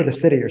you work for right? the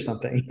city or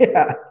something.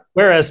 Yeah.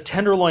 Whereas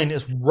Tenderloin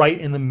is right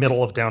in the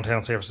middle of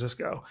downtown San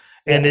Francisco,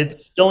 and Yeah.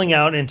 it's spilling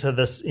out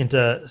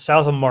into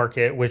South of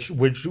Market,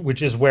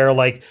 which is where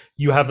like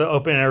you have the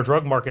open air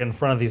drug market in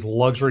front of these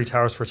luxury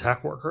towers for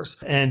tech workers,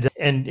 and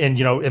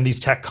these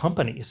tech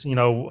companies,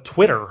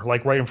 Twitter,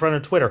 like right in front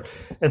of Twitter,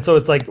 and so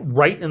it's like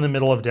right in the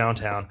middle of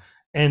downtown,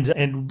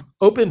 and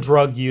open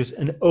drug use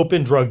and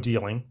open drug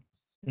dealing,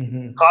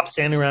 Hmm. cops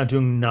standing around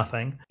doing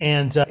nothing.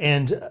 And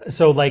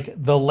so like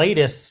the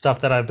latest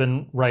stuff that I've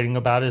been writing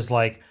about is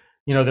like,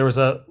 there was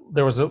a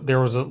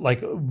like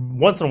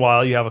once in a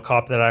while you have a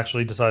cop that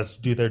actually decides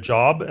to do their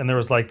job, and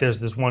there's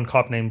this one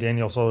cop named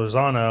Daniel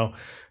Solorzano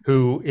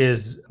who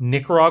is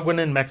Nicaraguan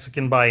and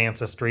Mexican by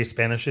ancestry.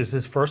 Spanish is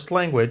his first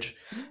language,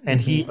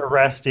 and he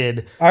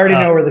arrested. I already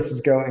know where this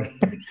is going.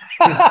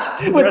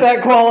 With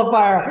that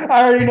qualifier,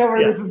 I already know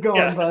where this is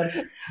going,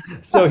 bud.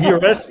 So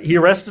he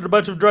arrested a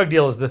bunch of drug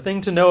dealers. The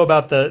thing to know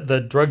about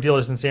the drug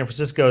dealers in San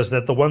Francisco is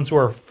that the ones who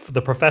are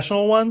the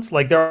professional ones,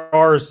 like there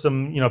are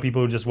some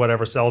people who just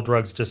whatever sell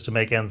drugs just to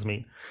make ends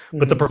meet,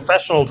 but the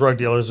professional drug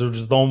dealers are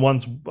just the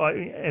ones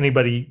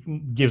anybody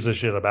gives a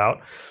shit about.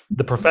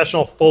 The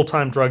professional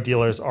full-time drug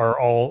dealers are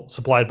all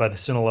supplied by the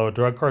Sinaloa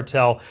drug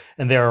cartel,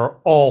 and they are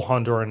all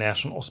Honduran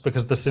nationals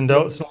because the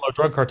Sinaloa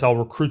drug cartel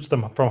recruits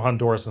them from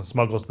Honduras and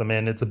smuggles them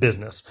in. It's a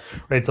business,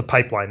 right? It's a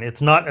pipeline.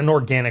 It's not an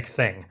organic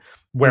thing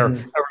where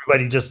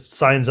everybody just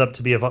signs up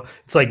to be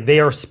it's like they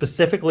are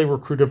specifically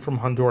recruited from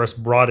Honduras,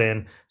 brought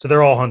in, so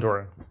they're all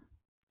Honduran.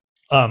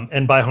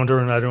 And by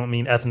Honduran, I don't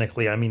mean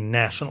ethnically, I mean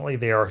nationally.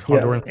 They are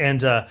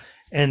Honduran.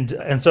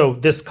 And so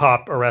this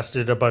cop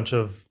arrested a bunch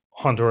of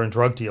Honduran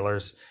drug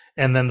dealers,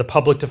 and then the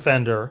public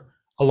defender,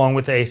 along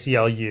with the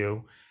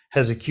ACLU,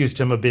 has accused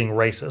him of being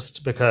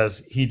racist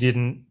because he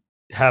didn't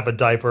have a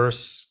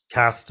diverse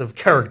cast of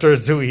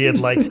characters who he had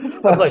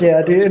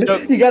yeah, dude.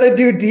 You got to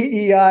do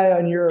DEI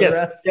on your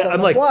arrests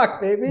on the block,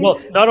 baby. Well,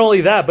 not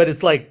only that, but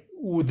it's like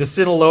the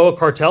Sinaloa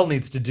cartel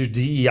needs to do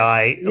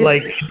DEI,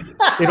 like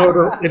in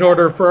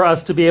order for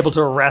us to be able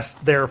to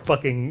arrest their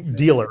fucking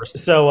dealers.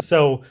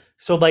 So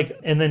like,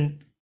 and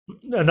then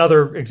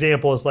another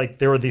example is like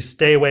there were these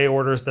stay away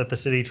orders that the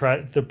city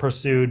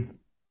pursued,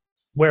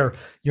 where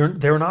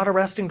they're not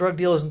arresting drug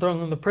dealers and throwing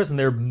them in the prison.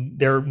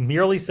 They're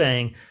merely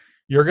saying,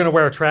 you're going to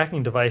wear a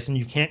tracking device and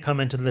you can't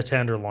come into the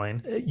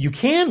Tenderloin. You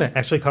can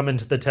actually come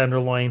into the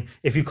Tenderloin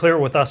if you clear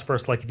it with us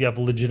first, like if you have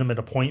a legitimate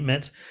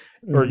appointment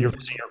or you're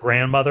visiting your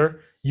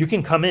grandmother, you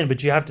can come in,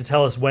 but you have to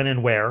tell us when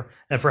and where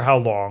and for how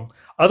long.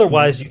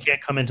 Otherwise, you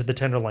can't come into the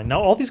Tenderloin. Now,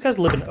 all these guys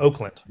live in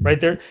Oakland, right?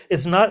 They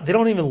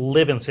don't even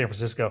live in San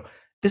Francisco.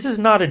 This is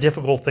not a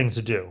difficult thing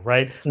to do,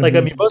 right? Like,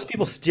 I mean, most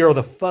people steer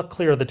the fuck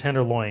clear of the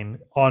Tenderloin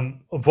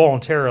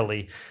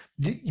voluntarily.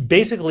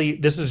 Basically,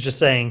 this is just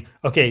saying,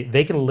 okay,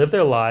 they can live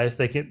their lives.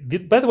 They can.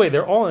 By the way,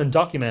 they're all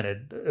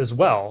undocumented as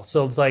well.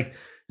 So it's like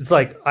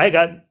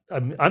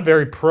I'm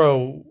very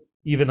pro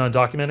even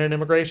undocumented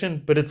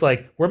immigration, but it's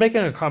like we're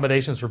making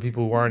accommodations for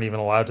people who aren't even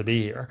allowed to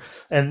be here.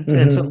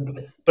 And so,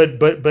 but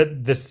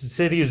the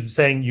city is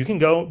saying you can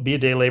go be a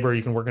day laborer,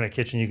 you can work in a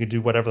kitchen, you can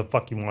do whatever the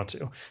fuck you want to.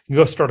 You can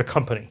go start a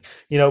company,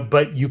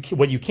 but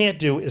what you can't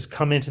do is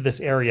come into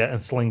this area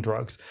and sling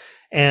drugs.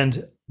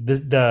 And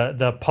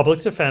the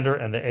public defender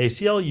and the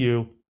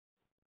ACLU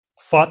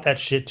fought that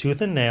shit tooth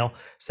and nail,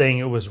 saying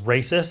it was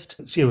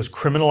racist. See, it was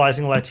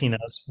criminalizing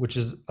Latinos, which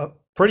is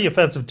pretty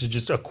offensive to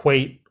just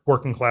equate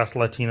working class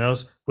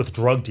Latinos with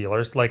drug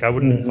dealers. Like, I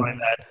wouldn't find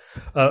that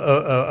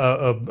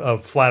a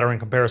flattering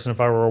comparison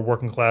if I were a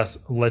working class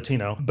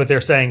Latino. But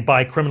they're saying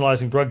by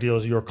criminalizing drug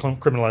dealers, you're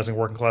criminalizing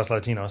working class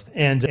Latinos,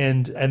 and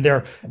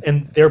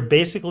they're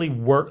basically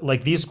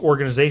like these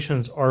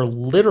organizations are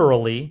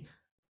literally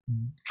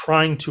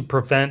trying to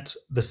prevent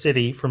the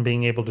city from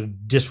being able to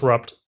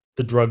disrupt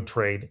the drug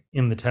trade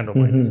in the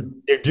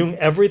Tenderloin. They're doing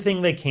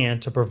everything they can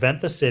to prevent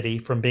the city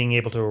from being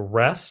able to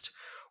arrest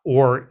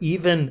or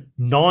even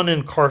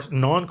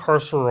non-carceral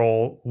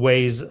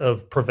ways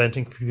of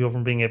preventing people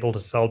from being able to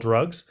sell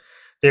drugs.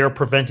 They are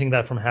preventing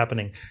that from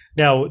happening.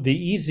 Now, the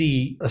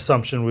easy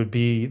assumption would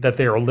be that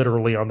they are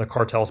literally on the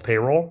cartel's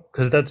payroll,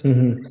 because if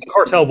the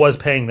cartel was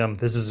paying them,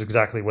 this is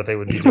exactly what they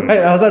would be doing.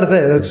 Right, I was about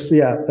to say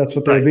that's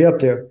what they would be up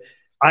to.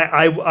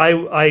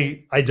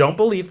 I don't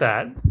believe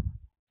that,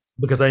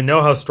 because I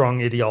know how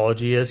strong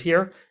ideology is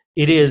here.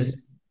 It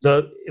is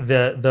the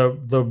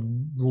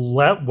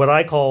left, what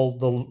I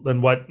call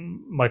and what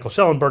Michael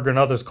Schellenberger and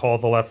others call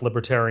the left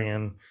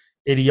libertarian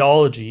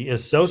ideology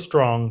is so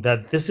strong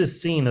that this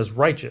is seen as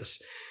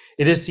righteous.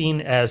 It is seen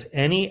as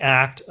any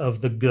act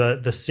of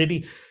the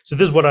city. So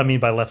this is what I mean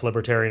by left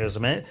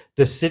libertarianism.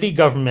 The city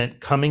government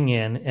coming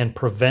in and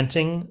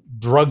preventing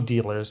drug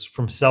dealers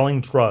from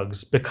selling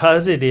drugs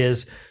because it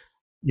is,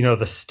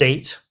 the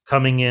state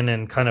coming in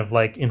and kind of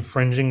like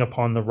infringing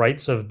upon the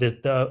rights of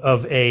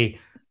a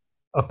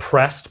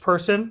oppressed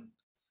person.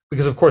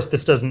 Because of course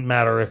this doesn't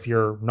matter if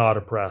you're not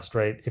oppressed,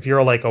 right? If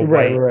you're like a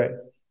white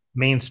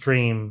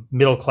mainstream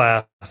middle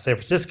class San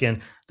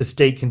Franciscan, the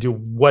state can do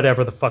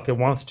whatever the fuck it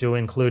wants to,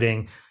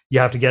 including you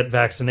have to get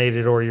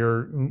vaccinated or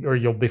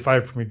you'll be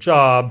fired from your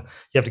job.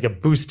 You have to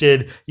get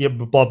boosted. You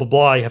blah blah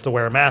blah. You have to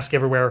wear a mask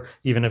everywhere,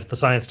 even if the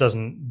science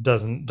doesn't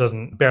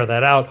bear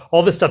that out.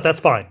 All this stuff, that's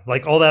fine.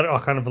 Like all that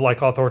kind of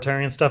like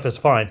authoritarian stuff is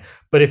fine.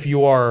 But if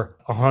you are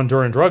a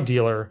Honduran drug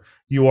dealer,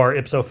 you are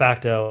ipso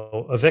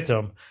facto a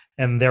victim,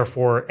 and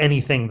therefore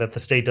anything that the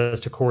state does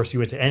to coerce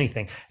you into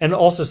anything. And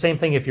also same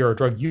thing if you're a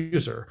drug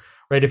user,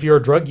 right? If you're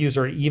a drug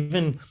user,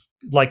 even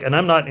like, and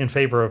I'm not in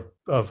favor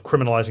of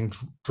criminalizing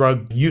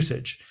drug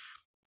usage,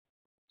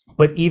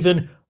 but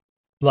even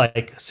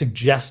like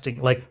suggesting,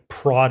 like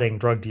prodding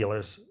drug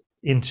dealers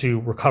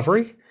into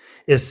recovery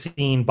is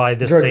seen by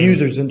this drug same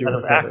users into set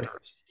of recovery. actors.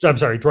 I'm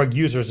sorry, drug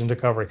users into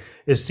recovery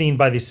is seen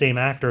by these same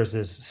actors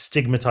as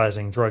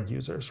stigmatizing drug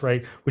users,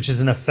 right? Which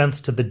is an offense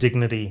to the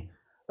dignity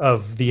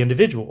of the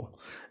individual.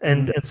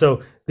 And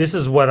so this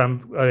is what I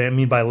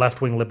mean by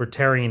left-wing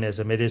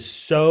libertarianism. It is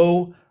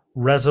so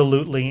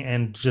resolutely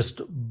and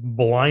just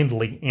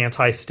blindly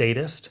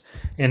anti-statist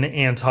and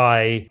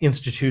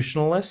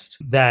anti-institutionalist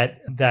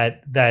that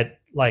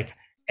like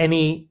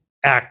any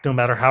act, no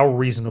matter how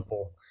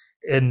reasonable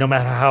and no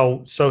matter how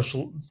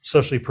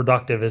socially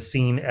productive, is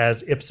seen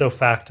as ipso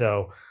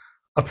facto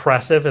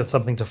oppressive and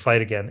something to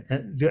fight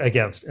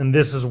against. And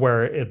this is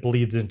where it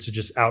bleeds into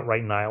just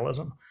outright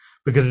nihilism,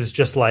 because it's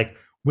just like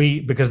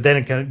because then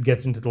it kind of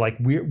gets into like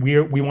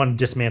we want to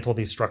dismantle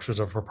these structures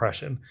of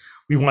repression.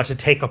 We want to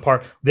take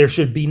apart. There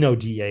should be no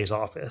DA's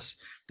office.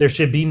 There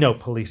should be no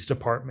police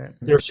department.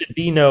 There should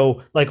be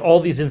no, like, all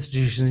these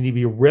institutions need to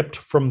be ripped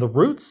from the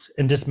roots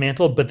and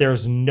dismantled, but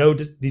there's no,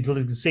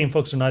 the same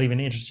folks are not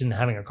even interested in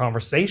having a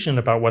conversation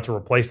about what to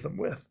replace them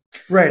with.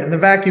 Right. And the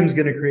vacuum is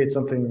going to create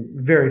something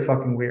very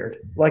fucking weird.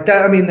 Like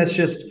that. I mean, that's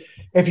just,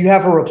 if you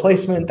have a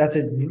replacement, that's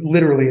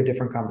literally a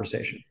different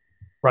conversation.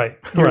 Right.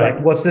 You're right.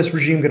 like, what's this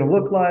regime going to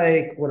look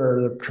like? What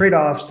are the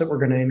trade-offs that we're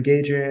going to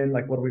engage in?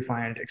 Like, what do we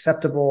find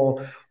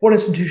acceptable? What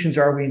institutions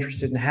are we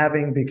interested in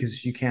having?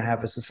 Because you can't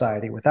have a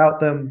society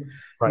without them.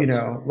 Right. You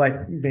know,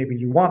 like maybe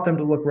you want them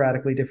to look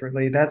radically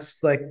differently.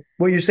 That's like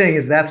what you're saying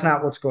is that's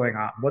not what's going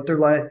on. What they're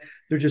like,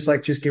 they're just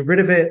like, just get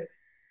rid of it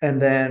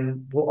and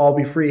then we'll all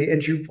be free.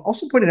 And you've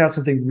also pointed out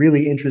something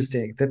really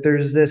interesting, that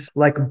there's this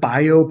like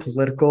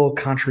biopolitical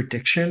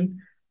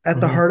contradiction at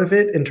the heart of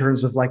it in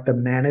terms of like the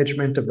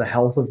management of the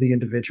health of the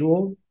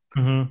individual.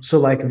 So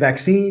like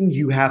vaccine,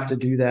 you have to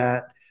do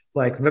that.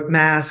 Like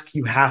mask,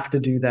 you have to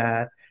do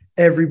that.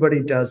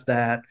 Everybody does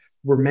that.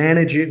 We're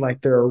managing,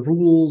 like there are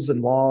rules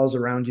and laws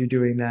around you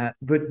doing that.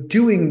 But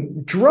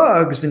doing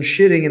drugs and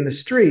shitting in the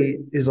street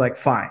is like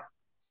fine.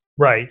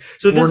 Right.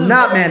 So we're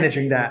not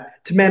managing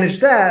that. To manage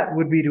that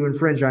would be to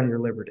infringe on your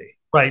liberty.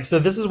 Right. So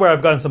this is where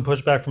I've gotten some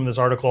pushback from this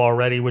article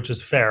already, which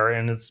is fair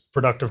and it's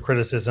productive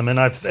criticism. And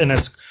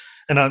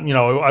you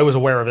know, I was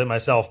aware of it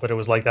myself, but it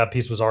was like that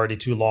piece was already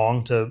too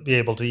long to be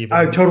able to even.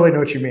 I totally know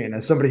what you mean.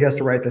 As somebody has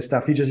to write this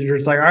stuff, you're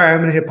just like, all right, I'm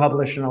going to hit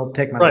publish and I'll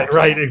take my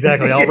right,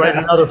 exactly. I'll write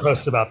another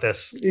post about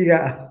this.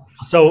 Yeah.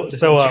 So it's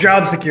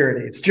job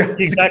security. It's job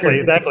exactly, security.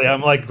 Exactly. I'm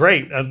like,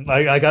 great.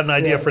 I got an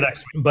idea for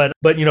next week.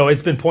 But you know,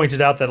 it's been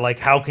pointed out that like,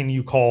 how can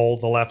you call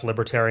the left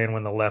libertarian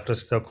when the left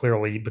has so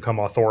clearly become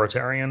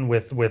authoritarian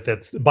with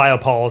its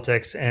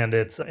biopolitics and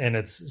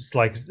its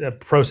like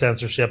pro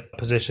censorship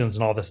positions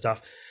and all this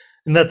stuff.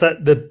 And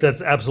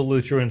that's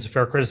absolutely true, and it's a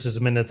fair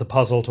criticism, and it's a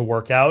puzzle to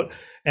work out.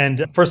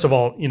 And first of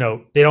all, you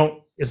know,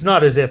 it's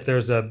not as if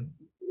the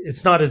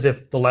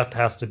left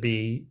has to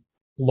be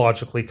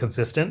logically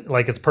consistent.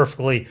 Like it's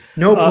perfectly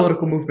no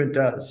political movement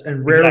does,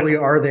 and rarely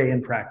are they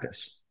in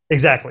practice.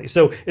 Exactly.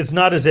 So it's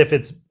not as if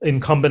it's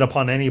incumbent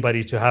upon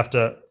anybody to have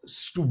to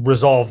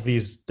resolve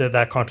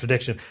that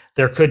contradiction.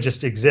 There could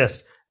just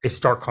exist a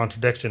stark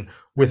contradiction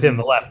within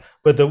the left,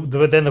 but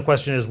then the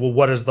question is, well,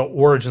 what is the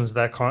origins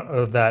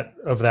of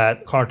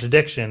that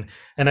contradiction?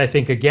 And I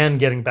think again,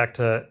 getting back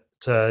to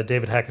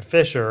David Hackett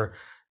Fisher,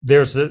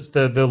 there's the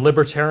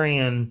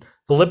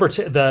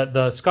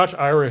Scotch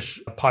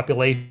Irish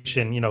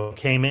population, you know,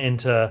 came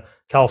into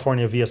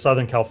California via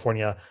Southern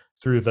California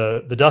through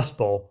the Dust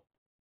Bowl,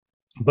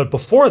 but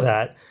before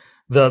that,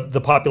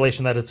 the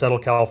population that had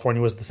settled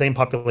California was the same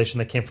population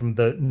that came from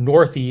the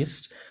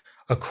Northeast,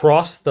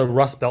 across the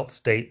Rust Belt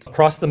states,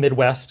 across the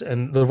Midwest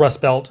and the Rust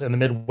Belt and the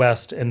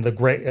Midwest and the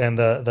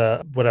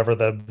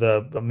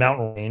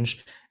mountain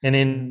range, and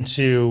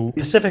into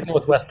Pacific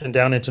Northwest and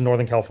down into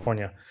Northern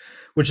California,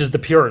 which is the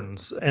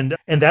Puritans. And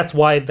that's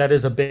why that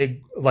is a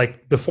big,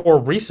 like before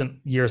recent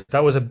years,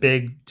 that was a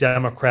big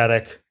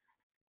Democratic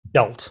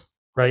belt,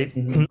 right?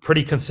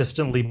 Pretty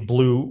consistently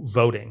blue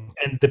voting.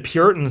 And the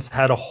Puritans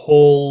had a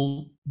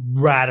whole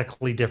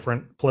radically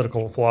different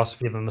political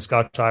philosophy than the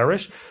Scotch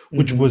Irish,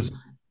 which was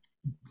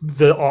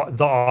the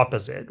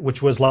opposite,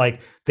 which was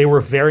like they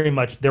were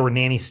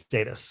nanny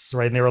statists,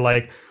 right? And they were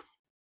like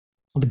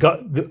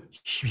the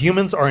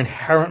humans are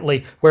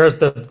inherently, whereas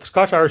the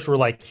Scotch Irish were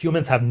like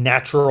humans have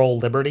natural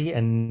liberty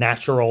and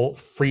natural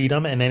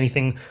freedom, and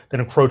anything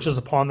that encroaches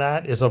upon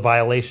that is a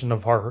violation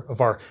of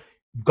our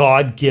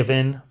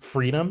God-given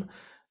freedom.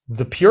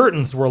 The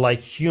Puritans were like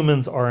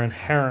humans are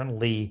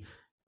inherently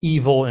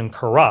evil and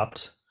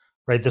corrupt,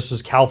 right? This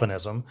was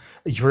Calvinism.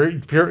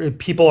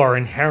 People are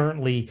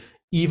inherently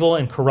evil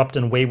and corrupt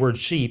and wayward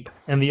sheep,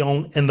 and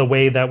the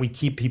way that we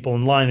keep people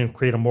in line and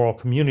create a moral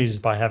community is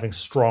by having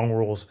strong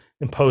rules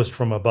imposed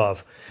from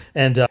above,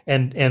 and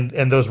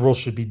those rules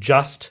should be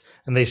just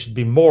and they should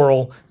be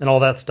moral and all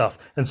that stuff.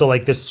 And so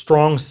like this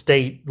strong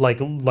state,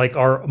 like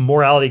our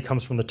morality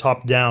comes from the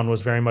top down,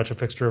 was very much a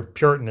fixture of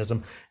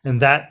Puritanism, and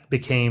that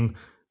became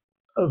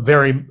a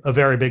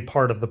very big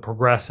part of the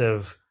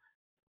progressive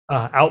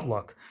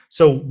outlook.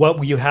 So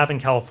what you have in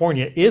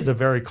California is a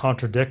very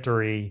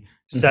contradictory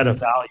set of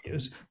Mm-hmm.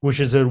 values, which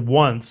is at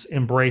once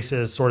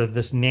embraces sort of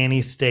this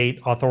nanny state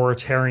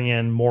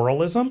authoritarian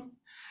moralism,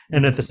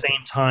 and at the Mm-hmm.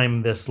 same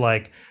time this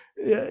like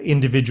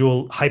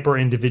individual hyper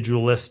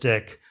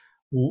individualistic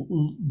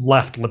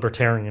left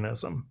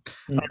libertarianism.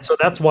 And so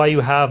that's why you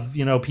have,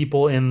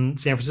 people in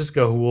San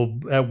Francisco who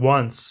will at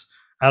once,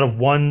 out of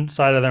one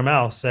side of their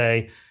mouth,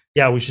 say,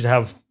 yeah, we should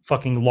have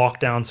fucking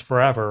lockdowns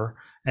forever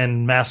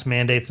and mask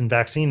mandates and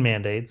vaccine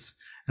mandates.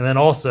 And then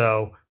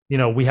also,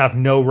 we have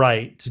no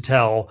right to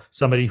tell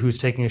somebody who's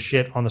taking a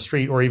shit on the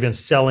street or even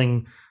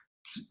selling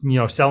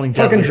Fucking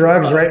deadly drugs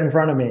drugs. right in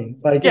front of me,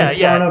 like Yeah, in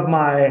yeah, front of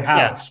my yeah.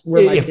 house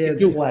where my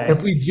kids If play.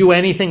 we do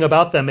anything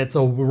about them, it's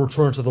a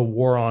return to the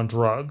war on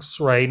drugs,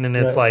 right? And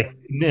it's Right. like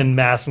in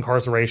mass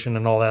incarceration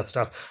and all that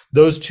stuff.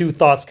 Those two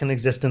thoughts can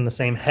exist in the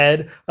same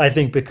head, I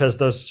think, because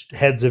those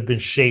heads have been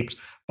shaped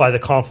by the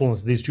confluence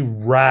of these two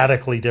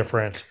radically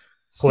different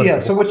So yeah,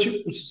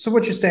 political. so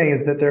what you're saying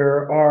is that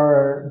there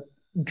are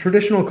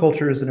traditional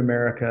cultures in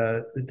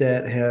America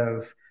that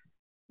have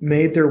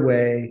made their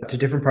way to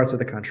different parts of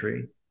the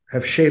country,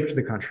 have shaped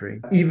the country,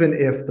 even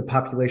if the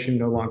population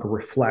no longer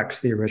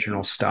reflects the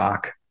original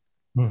stock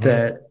Mhm.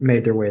 that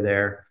made their way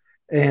there.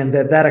 And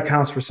that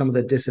accounts for some of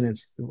the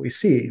dissonance that we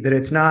see. That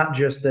it's not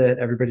just that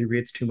everybody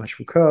reads too much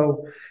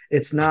Foucault.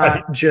 It's Right.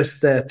 not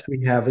just that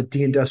we have a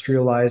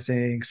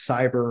deindustrializing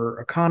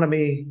cyber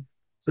economy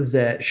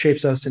that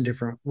shapes us in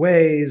different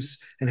ways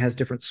and has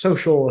different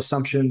social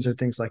assumptions or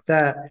things like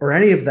that, or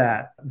any of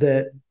that.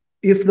 That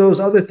if those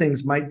other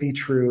things might be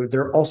true,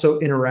 they're also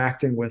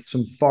interacting with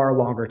some far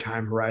longer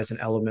time horizon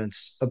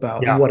elements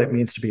about Yeah. what it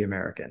means to be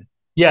American.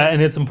 Yeah,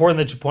 and it's important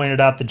that you pointed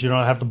out that you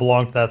don't have to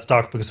belong to that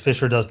stock because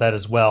Fisher does that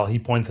as well. He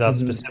points out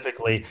Mm-hmm.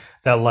 specifically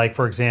that, like,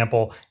 for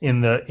example,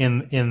 in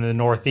the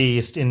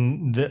Northeast,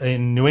 in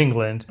New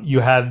England, you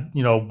had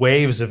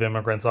waves of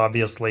immigrants,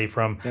 obviously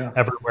from Yeah.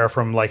 everywhere,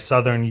 from like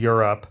Southern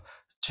Europe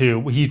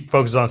to he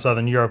focuses on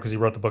Southern Europe because he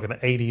wrote the book in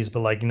the 80s, but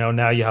like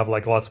now you have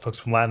like lots of folks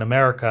from Latin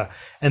America,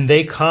 and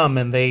they come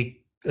and they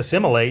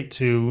assimilate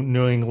to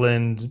New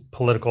England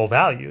political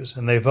values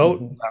and they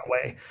vote Mm-hmm. that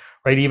way,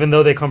 right? Even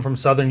though they come from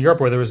Southern Europe,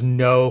 where there was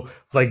no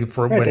like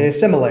for Right. They when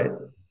assimilate.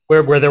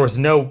 where there was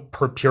no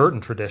Puritan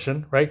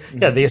tradition, right?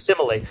 Yeah, they Mm-hmm.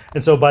 assimilate,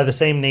 and so by the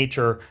same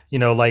nature,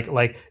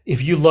 like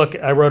if you look,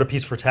 I wrote a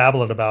piece for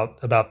Tablet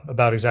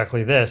about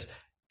exactly this.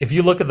 If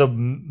you look at the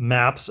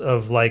maps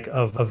of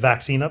of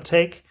vaccine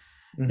uptake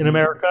in Mm-hmm.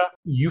 America,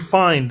 you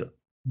find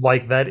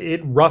like that it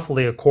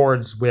roughly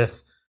accords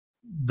with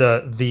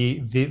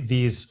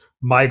these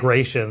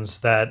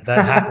migrations that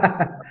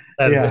happen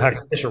that Yeah.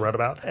 Hacker Fisher wrote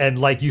about. And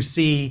like you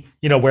see,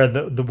 where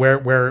the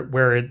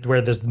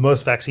where there's the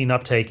most vaccine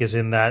uptake is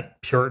in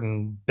that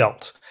Puritan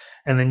belt.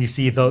 And then you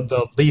see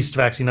the least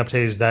vaccine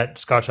uptake is that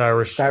Scotch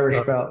Irish. Irish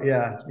belt.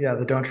 Yeah. Yeah.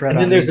 The don't tread And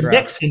then on me there's a crowd.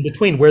 mix in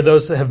between where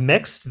those that have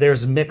mixed,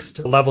 there's mixed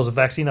levels of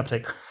vaccine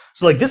uptake.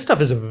 So like this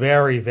stuff is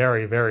very,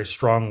 very, very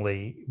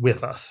strongly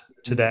with us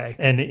today.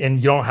 And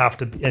you don't have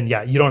to, and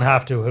yeah, you don't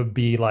have to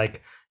be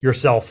like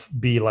yourself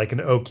be like an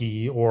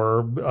Okie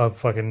or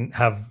fucking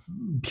have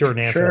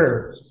Puritan Sure.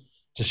 ancestors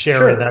to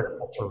share in that Sure.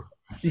 culture.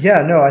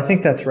 Yeah. No, I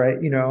think that's right.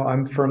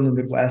 I'm from the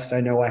Midwest. I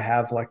know I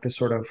have like this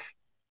sort of,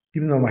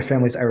 even though my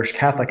family's Irish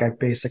Catholic, I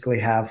basically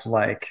have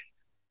like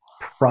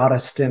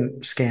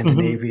Protestant Mhm.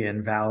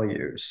 Scandinavian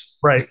values.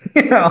 Right.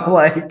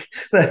 Like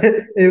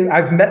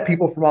I've met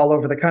people from all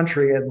over the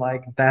country, and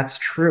like that's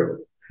true.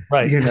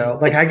 Right.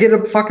 Like I get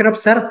fucking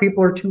upset if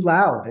people are too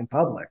loud in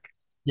public.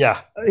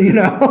 Yeah.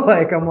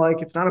 Like I'm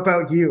like, it's not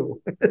about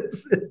you.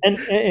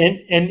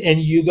 And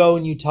you go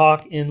and you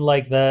talk in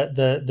like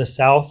the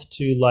south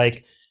to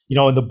like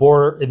in the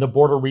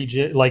border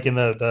region, like in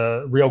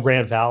the Rio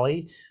Grande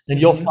Valley, and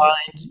you'll Mhm.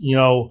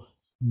 find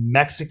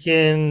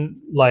Mexican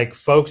like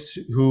folks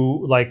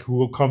who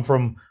come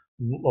from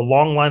a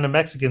long line of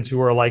Mexicans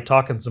who are like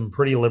talking some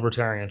pretty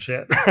libertarian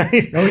shit,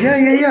 right? Oh yeah,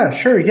 yeah, yeah,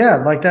 sure, yeah.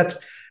 Like that's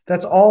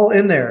all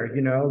in there.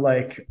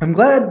 Like I'm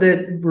glad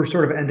that we're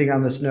sort of ending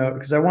on this note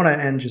because I want to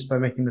end just by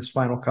making this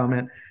final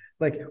comment.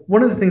 Like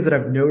one of the things that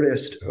I've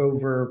noticed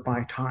over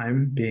my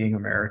time being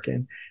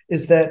American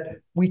is that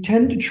we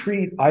tend to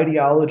treat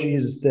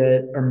ideologies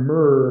that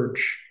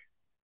emerge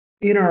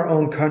in our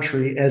own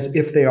country as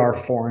if they are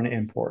foreign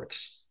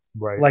imports.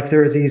 Right. Like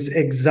there are these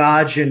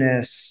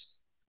exogenous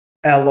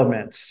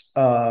elements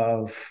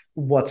of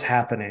what's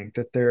happening,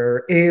 that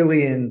they're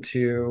alien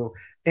to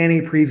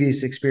any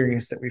previous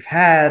experience that we've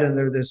had, and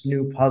they're this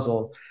new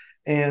puzzle.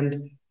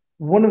 And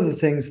one of the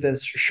things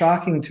that's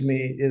shocking to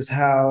me is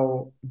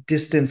how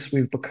distant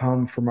we've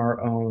become from our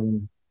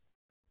own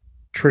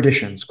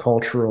traditions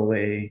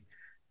culturally,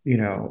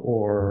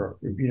 or,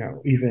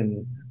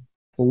 even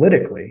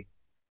politically,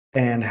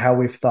 and how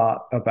we've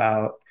thought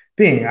about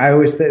being. I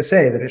always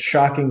say that it's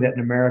shocking that in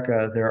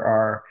America there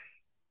are,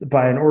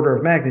 by an order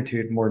of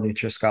magnitude, more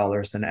Nietzsche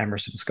scholars than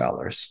Emerson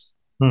scholars.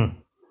 Hmm.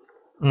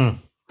 Mm.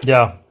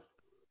 Yeah.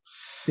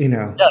 you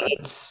know.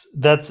 Yeah,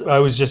 that's I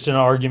was just in an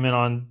argument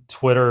on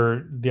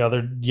Twitter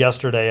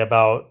yesterday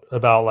about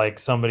like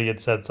somebody had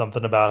said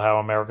something about how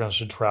Americans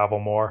should travel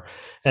more,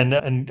 and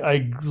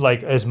I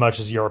like as much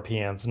as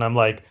Europeans, and I'm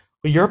like,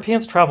 well,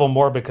 Europeans travel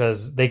more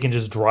because they can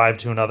just drive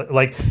to another,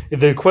 like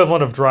the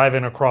equivalent of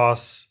driving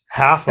across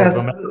half of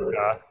That's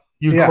America.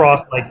 You yeah.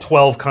 cross like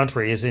 12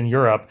 countries in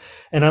Europe,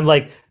 and I'm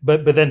like,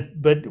 but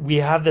we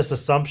have this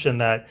assumption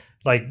that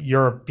like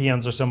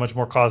Europeans are so much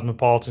more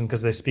cosmopolitan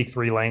because they speak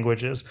three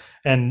languages,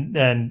 and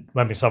I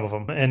mean some of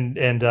them,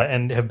 and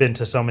have been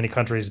to so many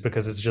countries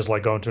because it's just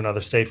like going to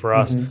another state for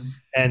us. Mhm.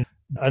 And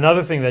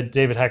another thing that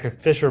David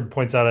Hackett Fisher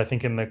points out, I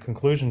think, in the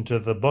conclusion to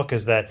the book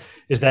is that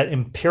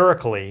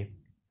empirically,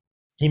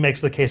 he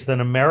makes the case that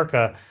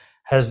America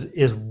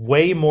is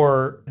way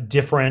more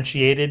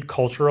differentiated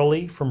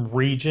culturally from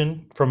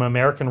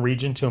American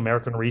region to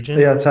American region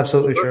Yeah, that's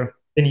absolutely true.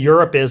 than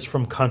Europe is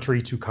from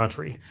country to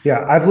country.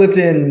 Yeah, I've lived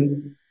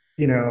in,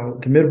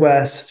 the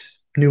Midwest,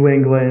 New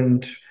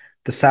England,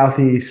 the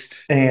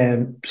Southeast,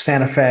 and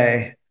Santa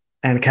Fe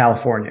and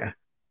California.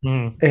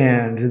 Mm,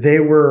 And they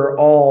were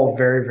all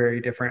very,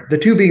 very different. The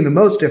two being the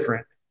most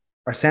different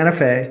are Santa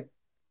Fe,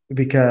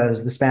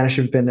 because the Spanish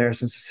have been there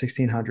since the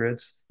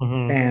 1600s,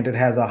 hmm and it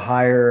has a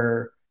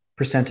higher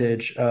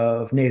percentage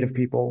of native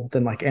people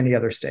than like any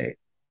other state.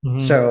 hmm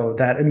So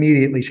that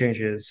immediately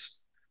changes.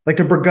 Like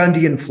the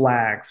Burgundian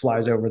flag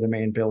flies over the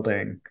main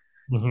building,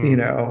 hmm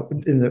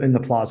in the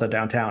plaza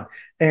downtown,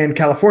 and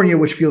California,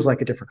 which feels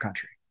like a different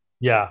country.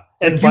 Yeah,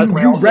 and Like by the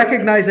way, you also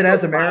recognize it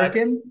as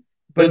American,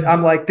 but the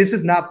I'm like, this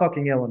is not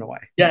fucking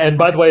Illinois. yeah, and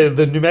by the way,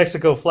 the New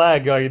Mexico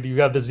flag, you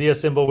got the Zia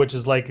symbol, which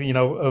is like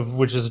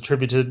which is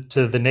attributed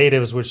to the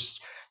natives, which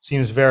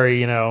seems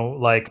very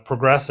like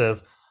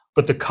progressive,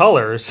 but the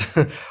colors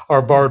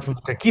are borrowed from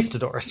the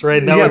conquistadors,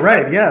 right? And Yeah,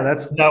 right. Yeah,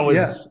 that's that yeah.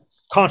 was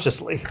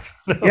consciously.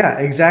 Yeah,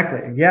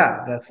 exactly.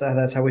 Yeah,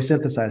 that's how we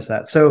synthesize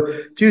that. So,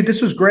 dude,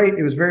 this was great.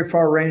 It was very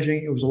far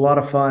ranging. It was a lot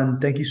of fun.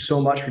 Thank you so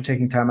much for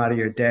taking time out of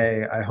your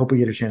day. I hope we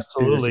get a chance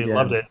to do this Absolutely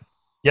loved again. it.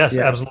 Yes,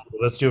 Yeah. absolutely.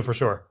 Let's do it for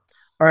sure.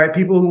 All right,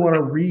 people who want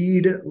to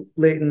read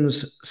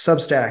Leighton's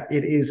Substack,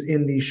 it is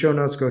in the show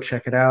notes. Go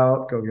check it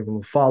out. Go give him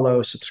a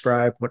follow,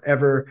 subscribe,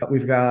 whatever.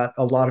 We've got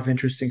a lot of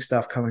interesting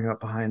stuff coming up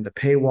behind the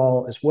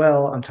paywall as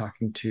well. I'm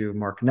talking to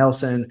Mark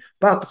Nelson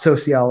about the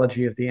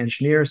sociology of the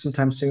engineer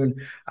sometime soon.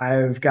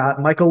 I've got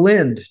Michael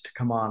Lind to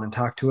come on and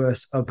talk to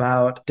us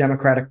about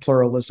democratic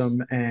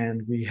pluralism.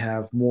 And we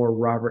have more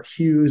Robert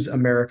Hughes,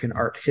 American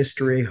art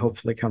history,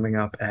 hopefully coming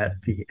up at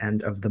the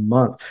end of the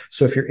month.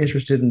 So if you're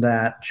interested in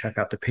that, check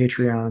out the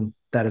Patreon.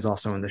 That is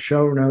also in the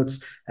show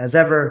notes. As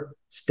ever,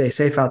 stay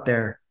safe out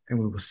there, and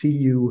we will see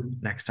you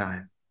next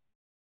time.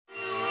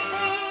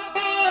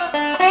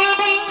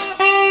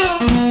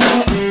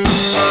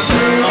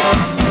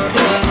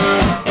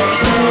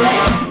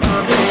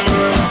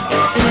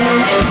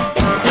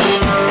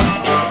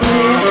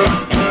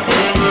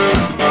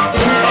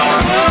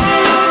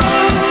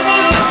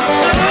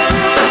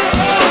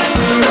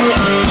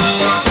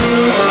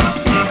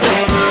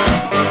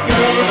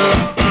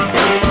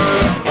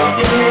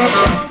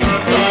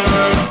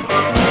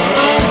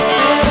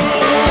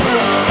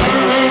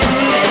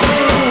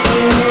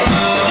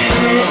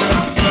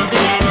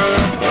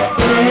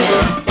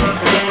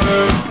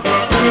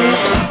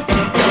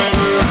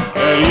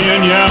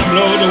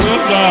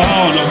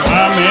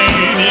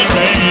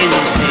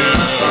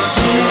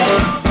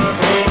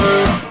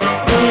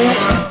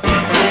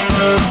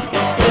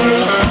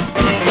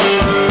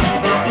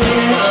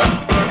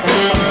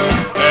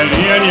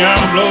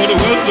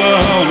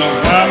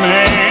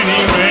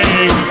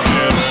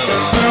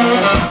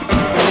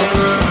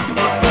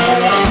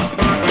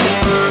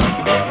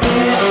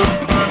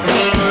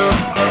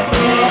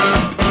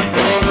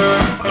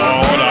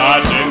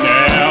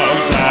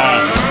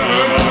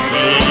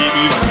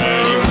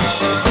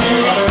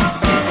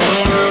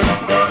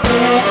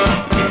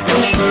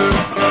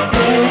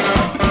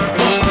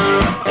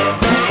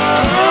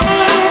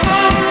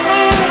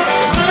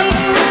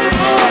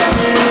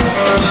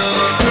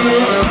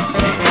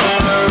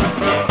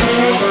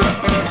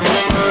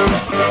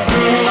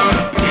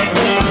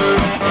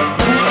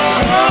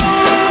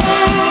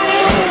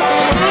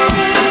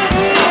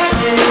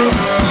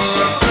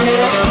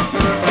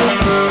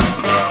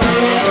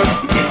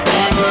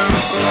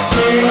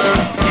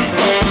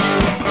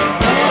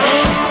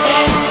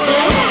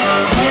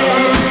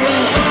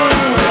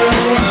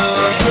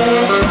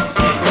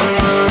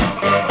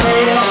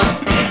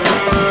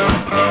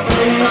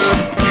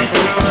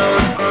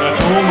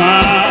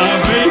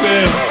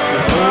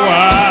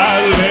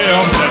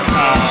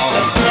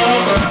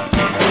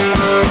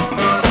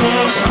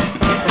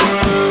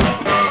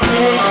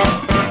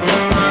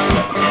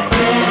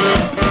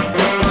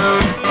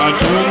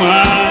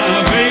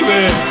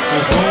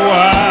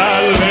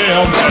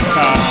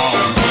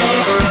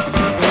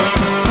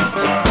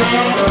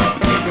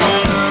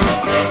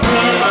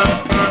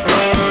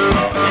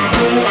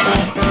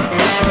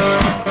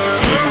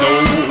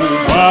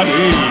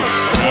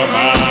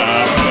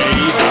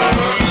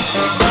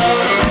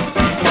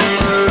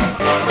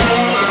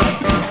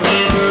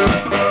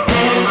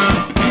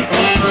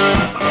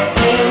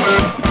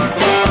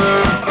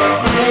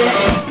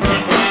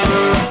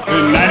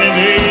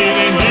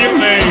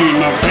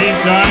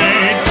 Bye.